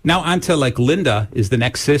now on to like Linda is the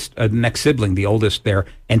next next sibling, the oldest there.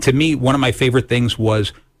 And to me, one of my favorite things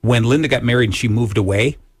was when Linda got married and she moved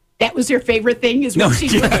away. that was your favorite thing is when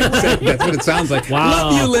she That's what it sounds like. Wow.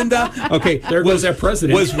 Love you, Linda. Okay. There goes that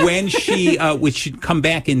president. Was when she'd come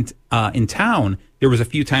back in town. There was a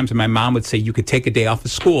few times when my mom would say you could take a day off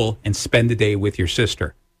of school and spend the day with your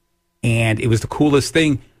sister, and it was the coolest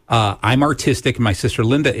thing. I'm artistic, and my sister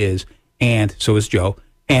Linda is, and so is Joe.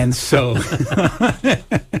 And so,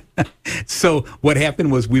 so what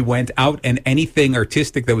happened was we went out, and anything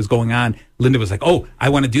artistic that was going on, Linda was like, "Oh, I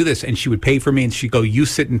want to do this," and she would pay for me, and she'd go, "You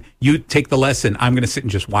sit and you take the lesson. I'm going to sit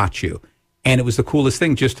and just watch you." And it was the coolest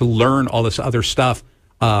thing just to learn all this other stuff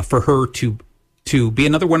for her to be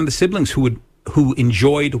another one of the siblings who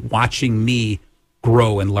enjoyed watching me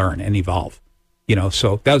grow and learn and evolve. You know,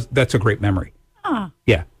 so that's a great memory.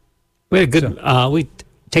 Yeah. We had a good. We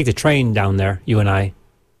take the train down there. You and I.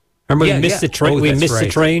 Remember Yeah, we missed yeah. the train. Oh, we that's missed the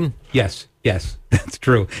right. train. Yes, that's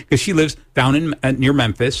true. Because she lives down in near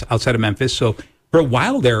Memphis, outside of Memphis. So for a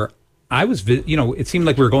while there, I was, it seemed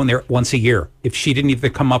like we were going there once a year. If she didn't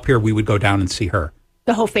even come up here, we would go down and see her.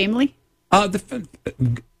 the whole family.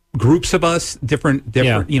 Groups of us, different.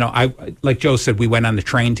 Yeah. I like Joe said, we went on the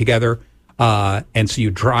train together, and so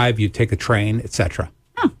you drive, you take a train, etc.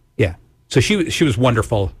 Yeah. So she was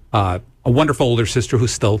wonderful, a wonderful older sister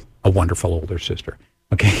who's still a wonderful older sister.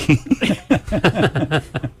 Okay.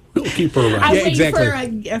 We'll keep her around. I'm Yeah, waiting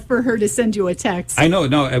exactly. for her to send you a text. I know.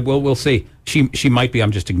 No, we'll see. She might be.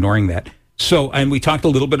 I'm just ignoring that. So, and we talked a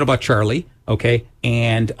little bit about Charlie. Okay,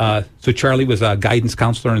 and so Charlie was a guidance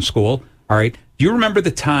counselor in school. All right. Do you remember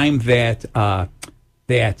the time that I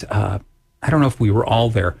don't know if we were all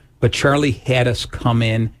there, but Charlie had us come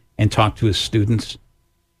in and talk to his students.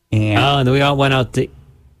 And And then we all went out to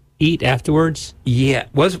eat afterwards. yeah,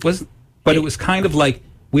 but it was kind of like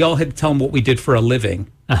we all had to tell him what we did for a living.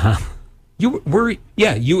 You were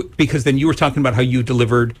because then you were talking about how you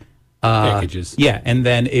delivered Packages. Yeah, and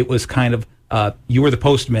then it was kind of you were the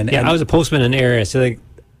postman. Yeah, and I was a postman in the area, so like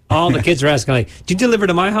all the kids were asking, like, "Do you deliver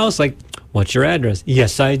to my house?" Like, "What's your address?"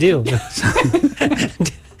 "Yes, I do."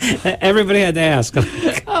 Everybody had to ask.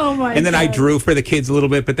 Oh my! and then I God. drew for the kids a little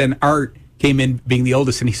bit, but then Art came in being the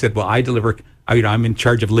oldest, and he said, "Well, I deliver. I'm in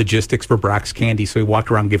charge of logistics for Brock's Candy." So he walked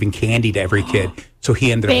around giving candy to every kid. So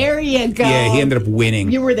he ended There up. you go. Yeah, he ended up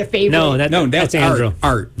winning. You were the favorite. No, that's that's Andrew.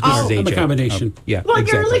 Art. This Oh. is I'm a AJ. combination. Yeah. Well,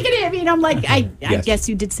 exactly. you're looking at me, and I'm like, I Yes. guess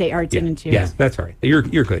you did say art, didn't you? Yes, that's all right. You're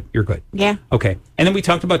good. You're good. Yeah. Okay. And then we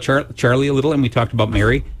talked about Charlie a little, and we talked about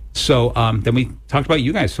Mary. So then we talked about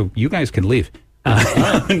you guys, so you guys can leave.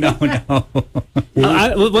 No.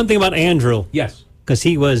 One thing about Andrew, Yes. because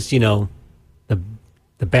he was, the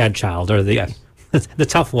bad child or the Yes. the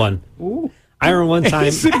tough one. I remember one time.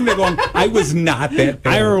 He's sitting there going, I was not that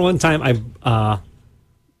bad. I remember one time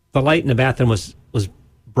the light in the bathroom was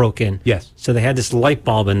broken. Yes. So they had this light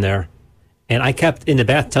bulb in there, and I kept in the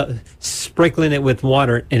bathtub sprinkling it with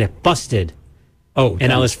water, and it busted. Oh,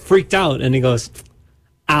 And I was freaked out, and he goes,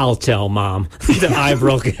 "I'll tell Mom that I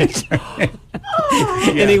broke it."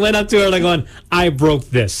 And he went up to her like going, "I broke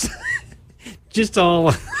this." Just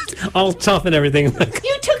all tough and everything. You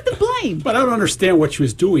took the blame. But I don't understand what she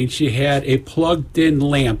was doing. She had a plugged-in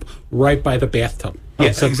lamp right by the bathtub.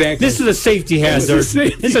 Yes, exactly. This is a safety hazard.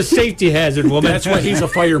 It's a safety hazard, woman. That's why he's a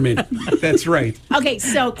fireman. That's right. Okay,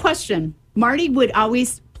 so question. Marty would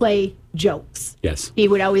always play jokes. Yes. He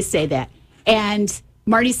would always say that. And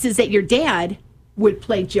Marty says that your dad would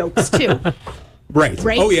play jokes too, Right.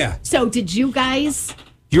 right? Oh, yeah. So did you guys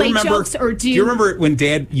Do you play remember? jokes or do you remember when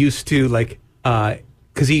Dad used to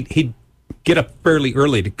because he'd get up fairly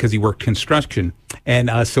early because he worked construction, and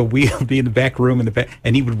so we would be in the back room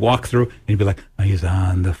and he would walk through and he'd be like, oh, "He's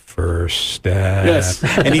on the first step," Yes.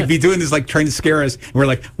 and he'd be doing this like trying to scare us. And we're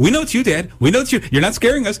like, "We know it's you, Dad. We know it's you. You're not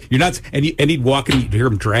scaring us. You're not." And he'd walk and you'd hear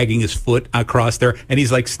him dragging his foot across there, and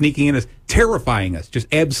he's like sneaking in us, terrifying us, just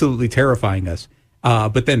absolutely terrifying us.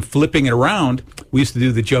 But then flipping it around, we used to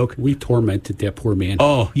do the joke. We tormented that poor man.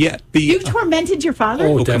 Oh yeah, you tormented your father?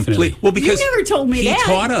 Oh, definitely. Well, because You never told me he that.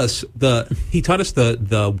 taught us the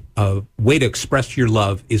way to express your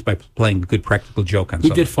love is by playing a good practical joke on We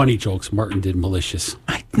something. did funny jokes. Martin did malicious.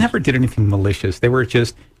 I never did anything malicious. They were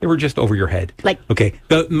just over your head. Like- okay,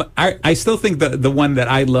 I still think the one that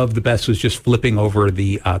I loved the best was just flipping over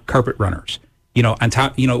the carpet runners. On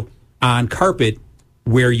top, on carpet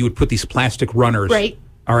where you would put these plastic runners. Right.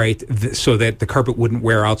 All right, so that the carpet wouldn't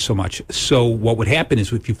wear out so much. So what would happen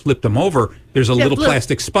is if you flipped them over, there's a little blue.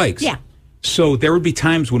 plastic spikes. Yeah. So there would be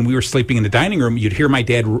times when we were sleeping in the dining room, you'd hear my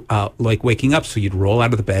dad waking up. So you'd roll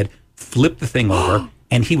out of the bed, flip the thing over,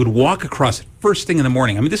 and he would walk across it first thing in the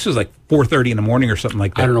morning. I mean, this was like 4:30 in the morning or something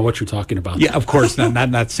like that. I don't know what you're talking about. Yeah, of course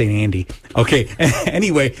not St. Andy. Okay.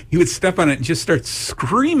 Anyway, he would step on it and just start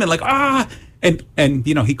screaming like ah. And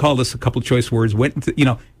he called us a couple choice words. Went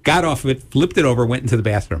into, got off of it, flipped it over, went into the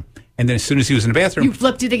bathroom, and then as soon as he was in the bathroom, You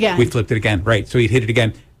flipped it again. We flipped it again, right? So he'd hit it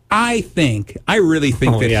again. I really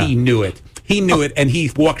think that yeah. he knew it. He knew it, and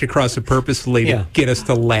he walked across it purposefully Yeah. to get us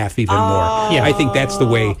to laugh even more. Yeah. I think that's the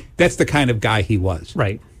way. That's the kind of guy he was.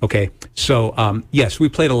 Right. Okay. So yes, we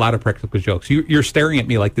played a lot of practical jokes. You're staring at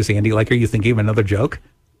me like this, Andy. Like, are you thinking of another joke?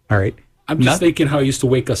 All right. I'm just thinking how he used to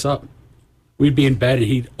wake us up. We'd be in bed and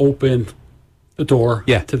he'd open the door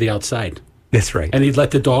to the outside. That's right. And he'd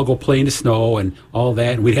let the dog go play in the snow and all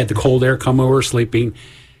that. And we'd had the cold air come when we were sleeping.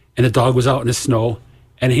 And the dog was out in the snow.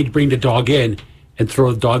 And he'd bring the dog in and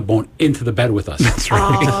throw the dog bone into the bed with us. That's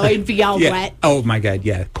right. Oh, it'd be all Yeah. wet. Oh my God,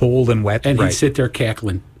 yeah, cold and wet. And right. he'd sit there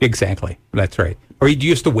cackling. Exactly. That's right. Or he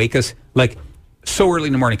used to wake us like so early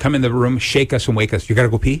in the morning, come in the room, shake us and wake us. You got to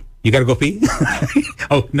go pee? You got to go pee?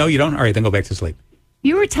 Oh, no, you don't? All right, then go back to sleep.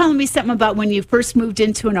 You were telling me something about when you first moved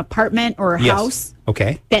into an apartment or a Yes. house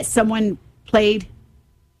Okay. that someone played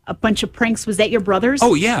a bunch of pranks. Was that your brothers?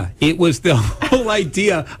 Oh, yeah. It was the whole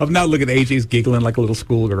idea of now look at AJ's giggling like a little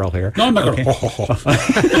schoolgirl here. No, I'm not going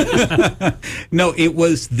to. No, it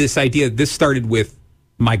was this idea. This started with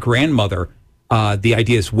my grandmother. The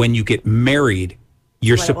idea is when you get married,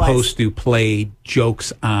 you're What it was. supposed to play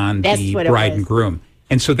jokes on That's the what it bride was. and groom.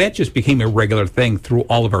 And so that just became a regular thing through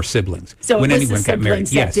all of our siblings. So it when was the anyone got married. siblings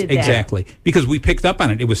that Yes, did that. exactly. Because we picked up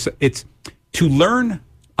on it. It's to learn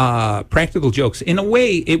practical jokes. In a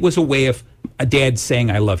way, it was a way of a dad saying,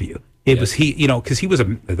 I love you. It was because he was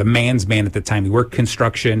the man's man at the time. He worked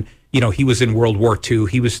construction. He was in World War II.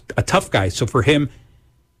 He was a tough guy. So for him,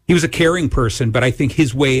 he was a caring person, but I think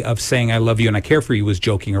his way of saying I love you and I care for you was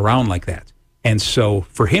joking around like that. And so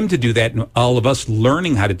for him to do that and all of us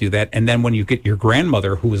learning how to do that, and then when you get your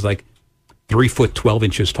grandmother who was like 3 foot 12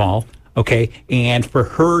 inches tall, okay, and for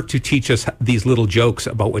her to teach us these little jokes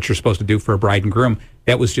about what you're supposed to do for a bride and groom,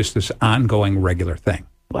 that was just this ongoing regular thing.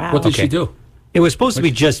 Wow. What did she do? It was supposed to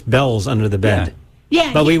be just bells under the bed.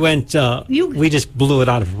 Yeah. But we you- went, you- we just blew it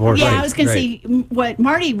out of proportion. Yeah, I was going to say what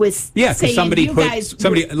Marty was Yeah, saying. because somebody you put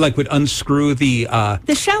guys would unscrew the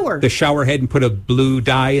shower head and put a blue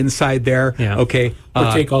dye inside there. Yeah. Okay. Or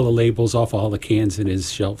take all the labels off all the cans in his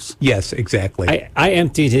shelves. Yes, exactly. I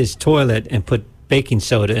emptied his toilet and put baking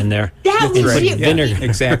soda in there. That was Right. you. Yeah, Vinegar.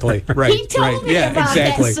 exactly. Right. He told right. me yeah, about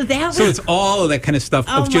exactly. that, so that was- it's all of that kind of stuff.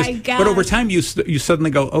 Oh, of just, my But over gosh. time, you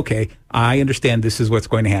suddenly go, okay, I understand. This is what's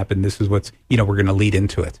going to happen. This is what's we're going to lead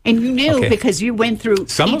into it. And you knew Okay. because you went through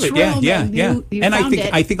Some each of it, yeah, room yeah, and yeah. you And found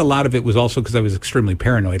it. I think a lot of it was also because I was extremely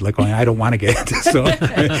paranoid. Like, going, I don't want to get into so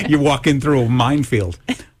you're walking through a minefield.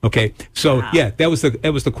 Okay, so yeah, that was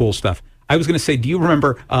the cool stuff. I was going to say, do you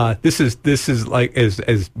remember? This is like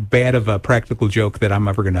as bad of a practical joke that I'm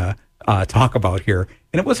ever going to talk about here,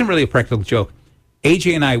 and it wasn't really a practical joke.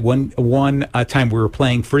 AJ and I one time we were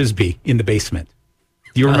playing frisbee in the basement.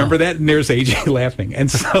 Do you remember that? And there's AJ laughing.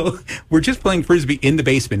 And so we're just playing frisbee in the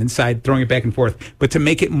basement, inside, throwing it back and forth. But to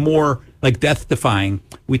make it more like death-defying,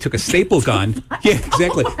 we took a staple gun. Yeah,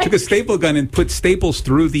 exactly. Took a staple gun and put staples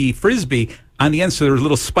through the frisbee on the end, so there was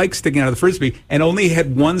little spikes sticking out of the frisbee, and only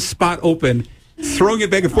had one spot open. Throwing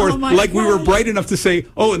it back and forth, my like we were gosh. bright enough to say,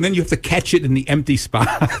 "Oh," and then you have to catch it in the empty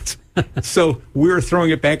spot. So we were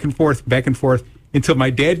throwing it back and forth, until my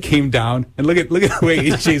dad came down. And look at the way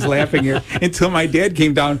AJ's laughing here. Until my dad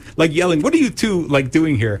came down, like yelling, "What are you two like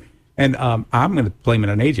doing here?" And I'm going to blame it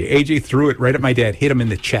on AJ. AJ threw it right at my dad, hit him in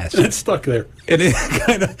the chest, It's stuck there. and it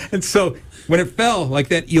and so when it fell like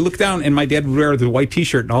that, you look down, and my dad would wear the white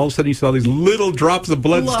T-shirt, and all of a sudden you saw these little drops of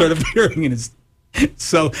blood Look. start appearing in his.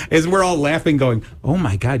 So as we're all laughing, going, "Oh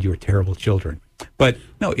my God, you were terrible children!" But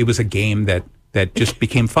no, it was a game that just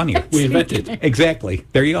became funnier. We invented. Exactly.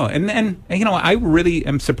 There you go. And I really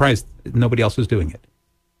am surprised nobody else is doing it.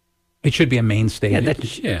 It should be a mainstay.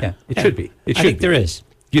 Yeah, It should be. It should I think be. there is.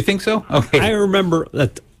 Do you think so? Okay. I remember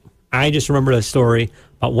that. I just remember a story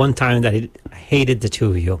about one time that I hated the two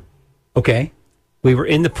of you. Okay. We were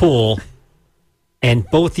in the pool, and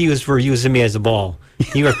both of you were using me as a ball.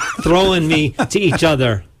 You were throwing me to each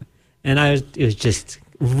other, and it was just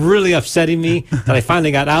really upsetting me that I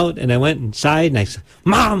finally got out, and I went inside, and I said,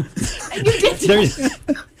 "Mom, there's,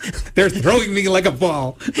 They're throwing me like a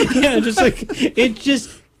ball. yeah, just like it just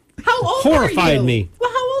How old horrified were you? me. Well,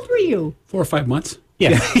 how old were you? 4 or 5 months.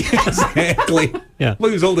 yeah." Exactly. Yeah. Well,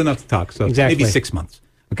 he was old enough to talk, so Exactly. maybe 6 months.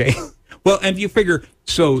 Okay. Well, and you figure,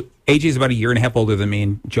 so AJ's about a year and a half older than me,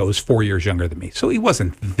 and Joe's 4 years younger than me. So he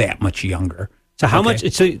wasn't that much younger. So how Okay.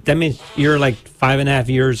 much? So that means you're like 5.5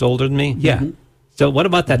 years older than me. Yeah. So what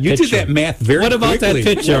about that You picture? did that math very What about quickly.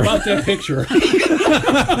 that picture? About that picture.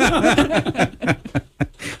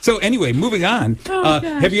 So anyway, moving on.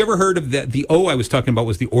 Have you ever heard of the O I was talking about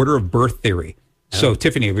was the order of birth theory? So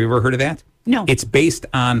Tiffany, have you ever heard of that? No. It's based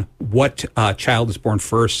on what child is born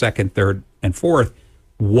first, second, third, and fourth,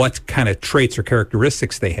 what kind of traits or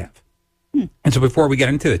characteristics they have. And so before we get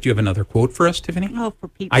into that, do you have another quote for us, Tiffany? Oh, for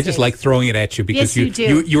Pete's I just sake. like throwing it at you because Yes, you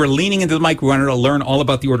do. you were leaning into the mic. We wanted to learn all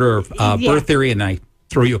about the order of Yeah. birth theory, and I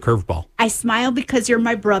throw you a curveball. I smile because you're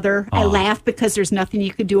my brother. I laugh because there's nothing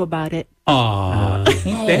you could do about it. Aw, ain't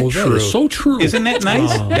that Oh, that true? is so true. Isn't that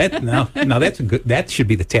nice? No, that's a good. That should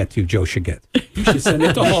be the tattoo Joe should get. You should send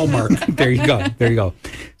it to Hallmark. There you go. There you go.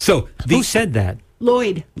 So Who said that?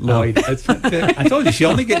 Lloyd. Lloyd. I told you she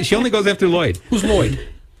only goes after Lloyd. Who's Lloyd?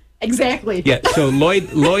 Exactly. Yeah. So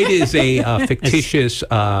Lloyd is a fictitious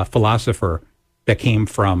philosopher that came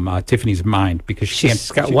from Tiffany's mind because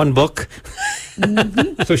She's got one book.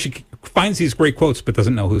 So she finds these great quotes but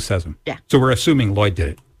doesn't know who says them. Yeah. So we're assuming Lloyd did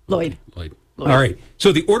it. Lloyd. Lloyd. All right.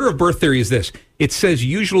 So the order of birth theory is this. It says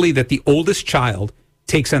usually that the oldest child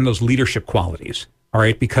takes on those leadership qualities. All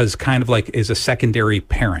right, because kind of like is a secondary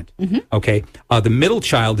parent. Okay. The middle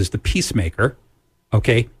child is the peacemaker.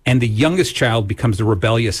 Okay. And the youngest child becomes the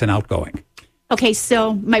rebellious and outgoing. Okay,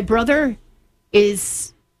 so my brother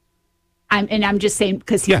is, I'm just saying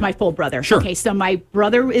because he's Yeah. my full brother. Sure. Okay, so my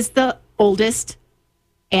brother is the oldest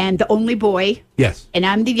and the only boy, Yes. and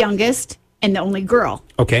I'm the youngest and the only girl.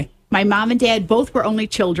 Okay. My mom and dad both were only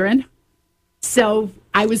children. So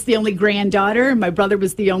I was the only granddaughter, and my brother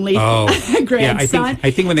was the only Yeah, grandson.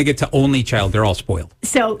 I think when they get to only child, they're all spoiled.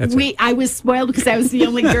 So That's I was spoiled because I was the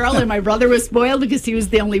only girl, and my brother was spoiled because he was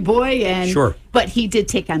the only boy. And Sure. but he did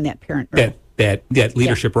take on that parent role. That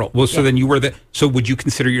leadership role. Well, so then you were so would you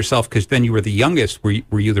consider yourself, because then you were the youngest,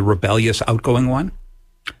 were you the rebellious, outgoing one?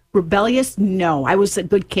 Rebellious? No, I was a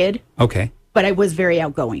good kid, Okay. but I was very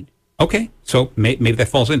outgoing. Okay, so maybe that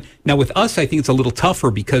falls in. Now, with us, I think it's a little tougher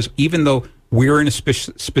because even though we're in a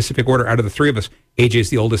specific order out of the three of us, AJ is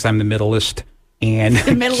the oldest, I'm the middlest, and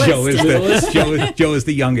middlest. Joe is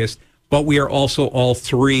the youngest. But we are also all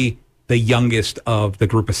three the youngest of the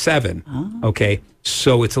group of seven. Okay,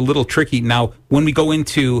 so it's a little tricky. Now, when we go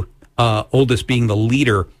into oldest being the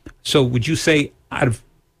leader, so would you say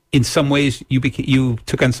in some ways you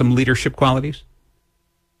took on some leadership qualities?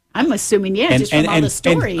 I'm assuming, just from all the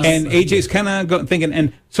stories. And AJ's kind of thinking.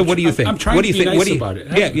 And so, what do you think? I'm trying what do you to be think? nice what do you, about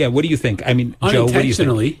it. Yeah. What do you think? I mean, Joe, what do you think?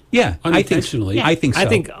 Unintentionally. Yeah, Unintentionally. I think so.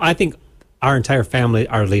 I think our entire family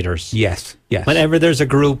are leaders. Yes. Whenever there's a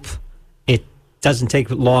group, it doesn't take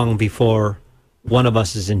long before one of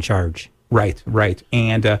us is in charge. Right.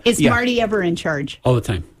 And is Marty ever in charge? All the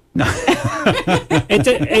time. It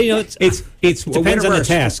depends on the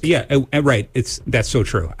task. Yeah, right. That's so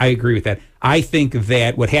true. I agree with that. I think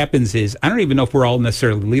that what happens is I don't even know if we're all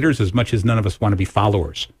necessarily leaders as much as none of us want to be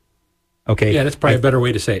followers. Okay. Yeah, that's probably a better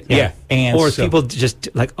way to say it. Yeah. And or people just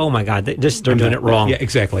like, oh my God, they're doing it wrong. Yeah,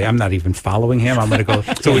 exactly. I'm not even following him. I'm going to go.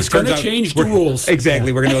 So he's going to change the rules.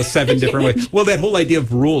 Exactly. We're going to go 7 different ways. Well, that whole idea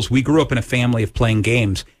of rules. We grew up in a family of playing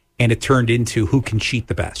games, and it turned into who can cheat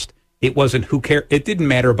the best. It wasn't who care. It didn't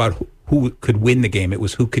matter about who could win the game. It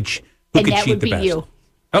was who could cheat the best. And that would be you.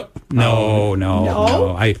 Oh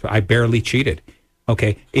no! I barely cheated.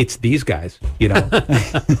 Okay, it's these guys. You know.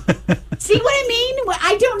 See what I mean?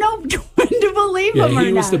 I don't know when to believe him or not.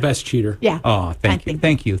 He was the best cheater. Yeah. Oh, thank you.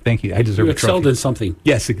 I deserve you a trophy. excelled in something.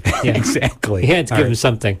 Yes, exactly. He had to give him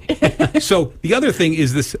something. So the other thing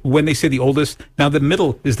is this: when they say the oldest, now the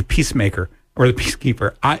middle is the peacemaker. Or the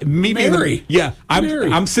peacekeeper. Mary.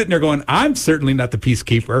 I'm sitting there going, I'm certainly not the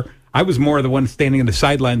peacekeeper. I was more the one standing in the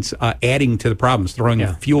sidelines adding to the problems, throwing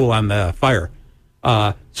fuel on the fire.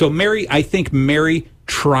 So I think Mary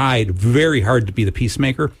tried very hard to be the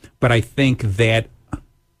peacemaker, but I think that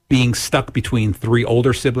being stuck between 3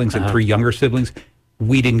 older siblings and 3 younger siblings,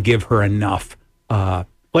 we didn't give her enough.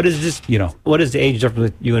 What is this? What is the age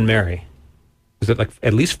difference with you and Mary? Is it like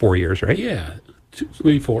at least 4 years, right? Yeah, 2,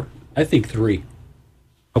 maybe 4. I think 3.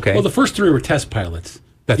 Okay. Well, the first 3 were test pilots.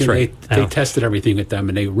 That's right. They tested everything with them,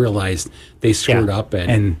 and they realized they screwed up,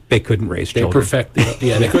 and they couldn't raise children. They perfected it.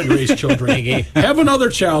 Yeah, they couldn't raise children. Have another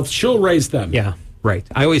child; she'll raise them. Yeah, right.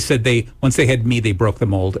 I always said once they had me, they broke the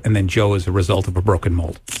mold, and then Joe is a result of a broken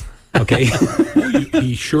mold. Okay.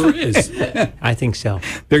 He sure is. I think so.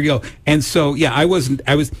 There you go. And so, I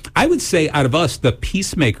would say out of us, the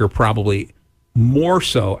peacemaker probably. More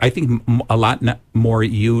so, I think a lot more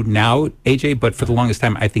you now, AJ, but for the longest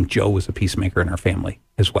time, I think Joe was a peacemaker in our family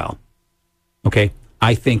as well. Okay?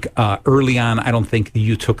 I think early on, I don't think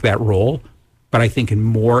you took that role, but I think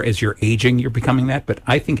more as you're aging, you're becoming that. But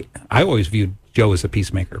I think I always viewed Joe as a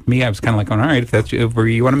peacemaker. Me, I was kind of like, all right, if where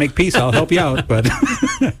you want to make peace, I'll help you out. But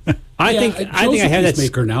I think I had that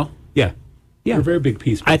peacemaker now. Yeah. You're a very big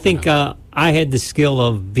peacemaker. I think I had the skill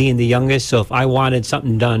of being the youngest, so if I wanted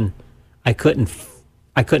something done, I couldn't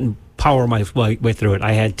power my way through it.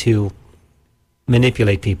 I had to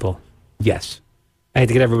manipulate people. Yes, I had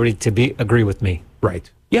to get everybody to agree with me. Right.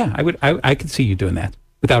 Yeah, I could see you doing that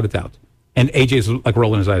without a doubt. And AJ's like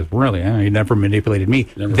rolling his eyes. Really? He never manipulated me.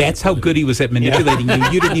 That's how good he was at manipulating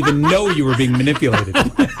you. You didn't even know you were being manipulated.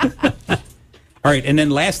 All right. And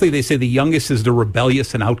then lastly, they say the youngest is the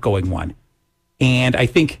rebellious and outgoing one. And I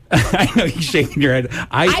think I know you're shaking your head.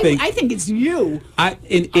 I think it's you. I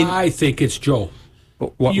think it's Joe.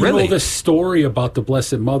 What, you really? know the story about the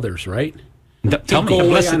Blessed Mothers, right? Tell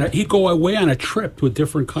me. He'd go away on a trip to a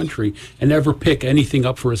different country and never pick anything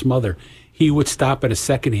up for his mother. He would stop at a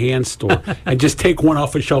secondhand store and just take one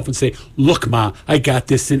off a shelf and say, "Look, Ma, I got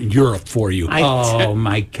this in Europe for you." Oh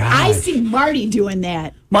my God! I see Marty doing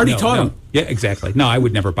that. Marty taught him. Yeah, exactly. No, I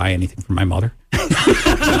would never buy anything for my mother.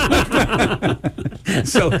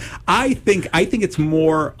 So I think it's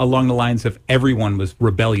more along the lines of everyone was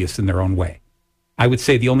rebellious in their own way. I would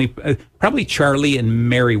say the only probably Charlie and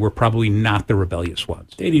Mary were probably not the rebellious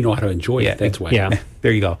ones. They didn't know how to enjoy it. That's why. Yeah,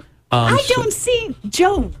 there you go. I don't see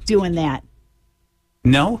Joe doing that.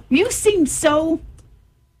 No, you seem so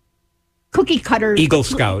cookie cutter. Eagle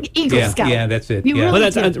Scout. Scout. Yeah, that's it. You yeah. really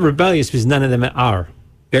well, that's rebellious because none of them are.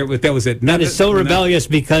 That was it. That is so rebellious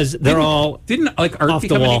because they're all didn't like Art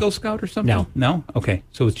become an Eagle Scout or something? No. Okay,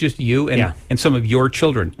 so it's just you and some of your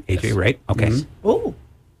children, AJ, yes. right? Okay. Mm-hmm. Oh,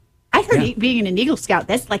 I heard being an Eagle Scout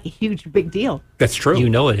that's like a huge big deal. That's true. You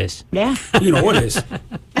know it is. Yeah. You know it is.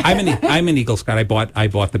 I'm an Eagle Scout. I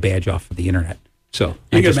bought the badge off of the internet. So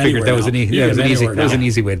I just figured that was an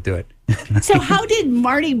easy way to do it. So how did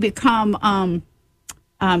Marty become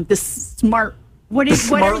the smart? What is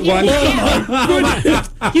smart one? Yeah.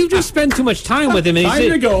 You just spend too much time with him, and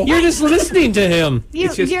you're just listening to him.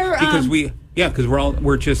 It's just because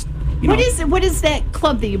we're just. What is that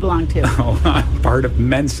club that you belong to? Oh, I'm part of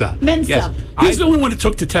Mensa. Mensa. Yes. He's the only one that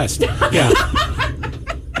took the test. Yeah.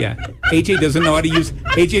 Yeah. AJ doesn't know how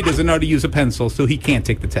to use a pencil, so he can't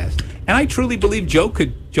take the test. And I truly believe Joe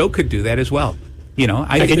could do that as well. You know,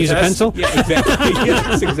 I can use a pencil? Yeah, exactly.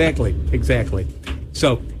 Yes, exactly.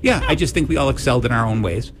 So, yeah, I just think we all excelled in our own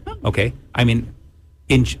ways. Okay, I mean,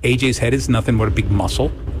 in AJ's head is nothing but a big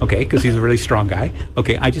muscle. Okay, because he's a really strong guy.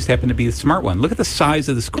 Okay, I just happen to be the smart one. Look at the size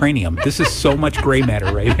of this cranium. This is so much gray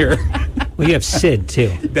matter right here. Well, you have Sid, too.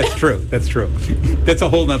 That's true. That's true. That's a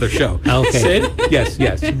whole nother show. Okay. Sid? Yes,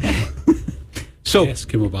 yes. So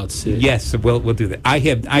Ask him about Sid. yes, we'll do that.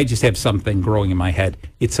 I just have something growing in my head.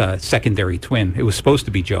 It's a secondary twin. It was supposed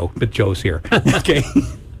to be Joe, but Joe's here. Okay.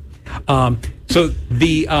 So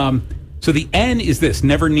the N is this: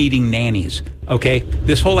 never needing nannies. Okay.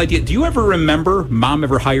 This whole idea. Do you ever remember Mom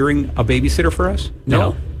ever hiring a babysitter for us?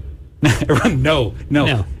 No. No.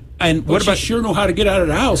 No. And What what about? she sure know how to get out of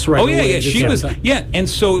the house right Oh yeah, away. yeah. She was. Yeah, and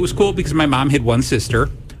so it was cool because my mom had one sister,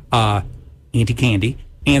 Auntie Candy.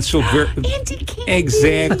 And so, Auntie Candy.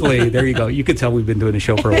 Exactly. There you go. You could tell we've been doing the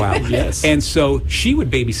show for a while. Yes. And so she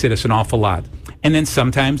would babysit us an awful lot. And then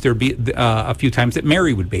sometimes there'd be a few times that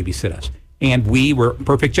Mary would babysit us. And we were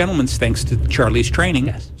perfect gentlemen thanks to Charlie's training.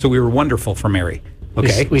 Yes. So we were wonderful for Mary.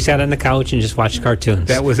 Okay. We sat on the couch and just watched cartoons.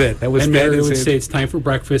 That was it. That was And that Mary is would it. say, it's time for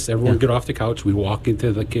breakfast. Everyone get off the couch. We walk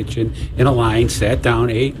into the kitchen in a line, sat down,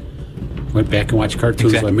 ate, went back and watched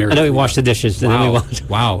cartoons Exactly. while Mary. And then we washed the dishes. And then we Wow. watched.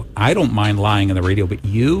 Wow. I don't mind lying on the radio, but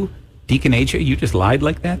you, Deacon AJ, you just lied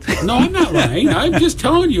like that? No, I'm not lying. I'm just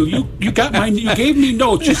telling you. You got my. You gave me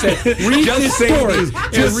notes. You said read Just this say story. these.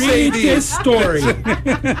 Just Just say read these. this story.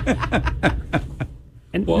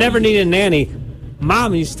 And never needed a nanny.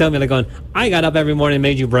 Mom used to tell me, like, going, I got up every morning and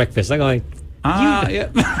made you breakfast. I'm going, Yeah.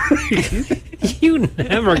 you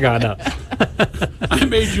never got up. I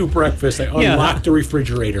made you breakfast. I Yeah. unlocked the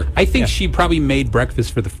refrigerator. I think she probably made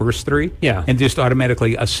breakfast for the first three. Yeah. And just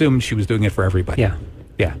automatically assumed she was doing it for everybody. Yeah.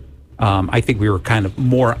 Yeah. I think we were kind of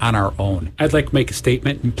more on our own. I'd like to make a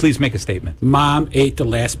statement. Please make a statement. Mom ate the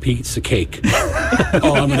last piece of cake.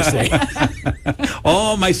 All I'm going to say.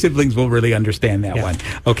 All my siblings will really understand that one.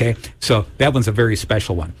 Okay. So that one's a very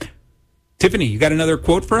special one. Tiffany, you got another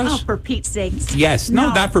quote for Oh, us? for Pete's sakes. Yes.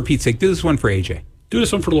 No, not for Pete's sake. Do this one for AJ. Do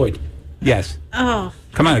this one for Lloyd. Yes. Oh.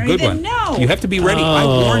 Come on, I a don't good even one. know. You have to be ready.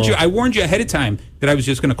 I warned you ahead of time that I was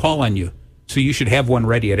just going to call on you. So you should have one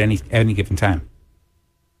ready at any given time.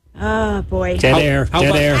 Oh, boy. Dead air. how Dead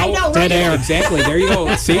about- air. I know, Dead right? air. Exactly. There you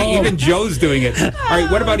go. See, even Joe's doing it. All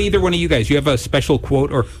right. What about either one of you guys? You have a special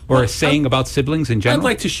quote or a saying about siblings in general? I'd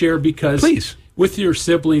like to share because Please. with your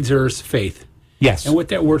siblings there's faith. Yes. And with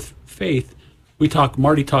that word faith,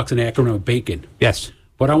 Marty talks an acronym of BACON. Yes.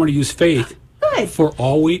 But I want to use faith Good. for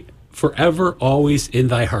always, forever, always in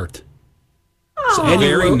thy heart. So Oh,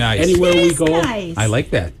 Very nice. Anywhere we that's go, nice. I like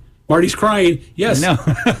that. Marty's crying. Yes. No.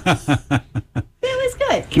 That was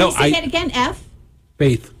good. Can No, you say I- that again? F?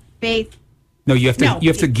 Faith. Faith. No, you have to No.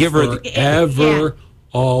 give her Forever,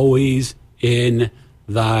 always in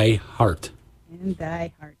thy heart. In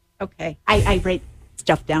thy heart. Okay. I write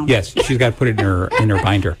stuff down. Yes, she's got to put it in her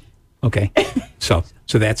binder. Okay. So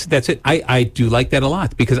that's it. I do like that a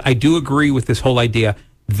lot because I do agree with this whole idea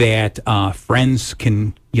that friends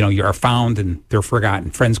can, you are found and they're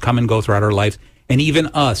forgotten. Friends come and go throughout our lives. And even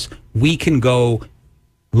us, we can go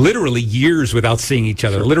literally years without seeing each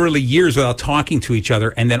other, literally years without talking to each other.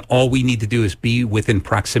 And then all we need to do is be within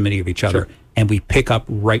proximity of each other. And we pick up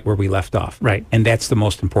right where we left off. Right. And that's the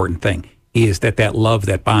most important thing is that love,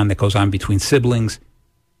 that bond that goes on between siblings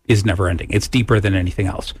is never ending. It's deeper than anything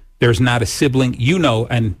else. There's not a sibling,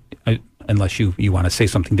 and unless you want to say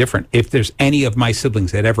something different, if there's any of my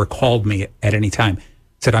siblings that ever called me at any time,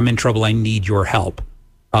 said, I'm in trouble, I need your help,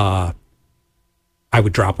 I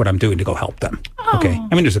would drop what I'm doing to go help them. Okay.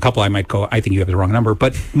 I mean, there's a couple I might go, I think you have the wrong number,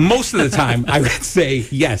 but most of the time I would say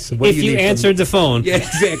yes. What If do you need from me? answered the phone. Yeah,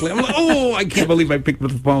 exactly. I'm like, I can't believe I picked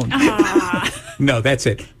up the phone. No, that's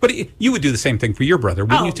it. But you would do the same thing for your brother,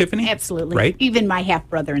 wouldn't you, Tiffany? Absolutely. Right? Even my half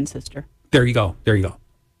brother and sister. There you go.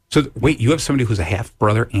 So wait, you have somebody who's a half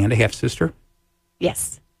brother and a half sister?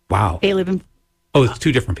 Yes. Wow. They live in. Oh, it's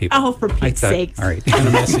two different people. Oh, for Pete's sakes. All right. Kind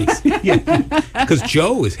of messy. Yeah. Because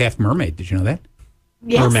Joe is half mermaid. Did you know that?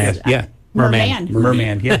 Yes. Merman. Yeah. Merman.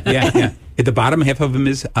 Merman. Yeah. At the bottom half of him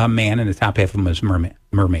is a man, and the top half of him is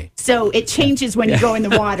mermaid. So it changes when you go in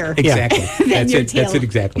the water. Exactly. Then That's your it. That's tail- it.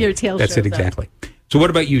 Exactly. your tail That's shows it. up. Exactly. So, what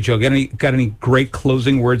about you, Joe? Got any great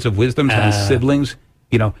closing words of wisdom on siblings?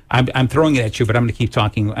 I'm throwing it at you, but I'm going to keep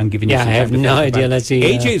talking. I'm giving you. Yeah, some I time have to no think about idea. it. Let's see,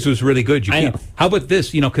 AJ's was really good. You I can't. know. How about this?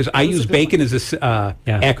 Because I use BACON as a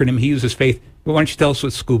acronym. He uses faith. Well, why don't you tell us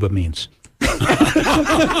what scuba means?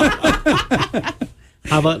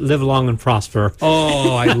 How about live long and prosper?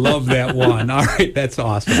 Oh, I love that one. All right, that's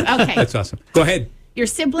awesome. Okay. That's awesome. Go ahead. Your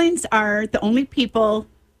siblings are the only people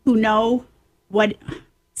who know what.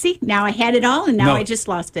 See, now I had it all, and now No. I just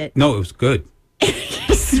lost it. No, it was good.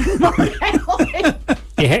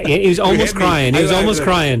 He was almost crying. He was almost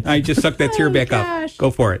crying. I just sucked that tear back gosh. up.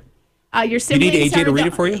 Go for it. Your siblings need AJ to are read the-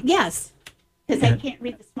 it for you? Yes, because I can't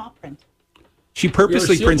read the small print. She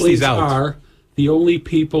purposely Your prints these siblings out. are the only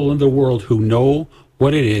people in the world who know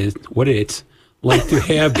what it's like to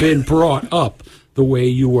have been brought up the way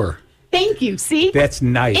you were. Thank you. See, That's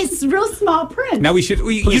nice. it's real small print. Now we should.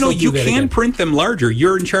 You know, don't do you that can again. print them larger.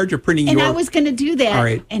 You're in charge of printing and your. I was going to do that, All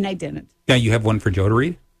right. and I didn't. Now you have one for Joe to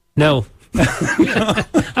read. No.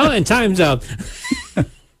 Oh, and time's up. Give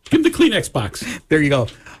him the Kleenex box. There you go.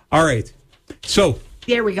 All right. So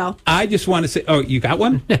There we go. I just want to say. Oh, you got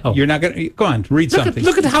one? No. You're not gonna. Go on. Read something.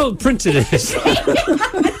 Look at how printed it is.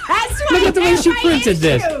 That's Look at the way she printed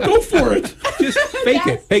this. Go for it. Just fake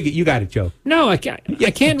it. Fake it. You got it, Joe. No, I can't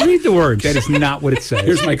read the words. That is not what it says.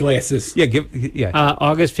 Here's my glasses. Yeah. Yeah.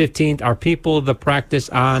 August 15th, our people the practice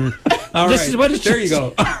on. All this right. is what it There you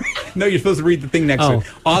should go. No, you're supposed to read the thing next to Oh. it.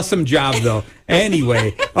 Awesome job, though.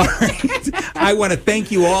 Anyway, all right. I want to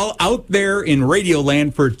thank you all out there in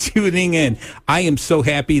Radioland for tuning in. I am so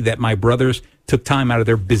happy that my brothers took time out of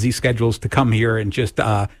their busy schedules to come here and just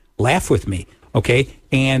laugh with me. Okay,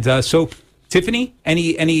 and so Tiffany,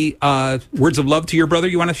 any words of love to your brother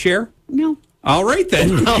you want to share? No. All right,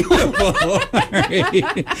 then. Beautiful. All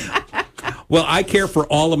right. Well, I care for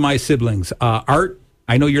all of my siblings. Art,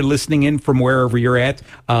 I know you're listening in from wherever you're at.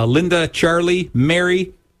 Linda, Charlie,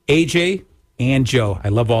 Mary, AJ, and Joe. I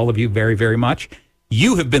love all of you very, very much.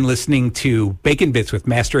 You have been listening to Bacon Bits with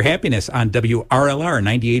Master Happiness on WRLR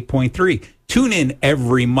 98.3. Tune in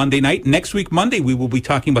every Monday night. Next week, Monday, we will be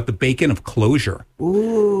talking about the bacon of closure.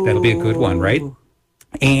 Ooh. That'll be a good one, right?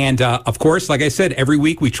 And, of course, like I said, every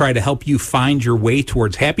week we try to help you find your way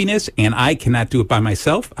towards happiness, and I cannot do it by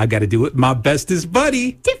myself. I got to do it with my bestest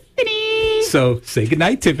buddy. Tiffany. So say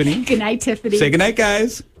goodnight, Tiffany. Good night, Tiffany. Say goodnight,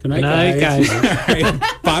 guys. Good night, Good night, guys. All right.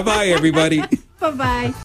 Bye-bye, everybody. Bye-bye.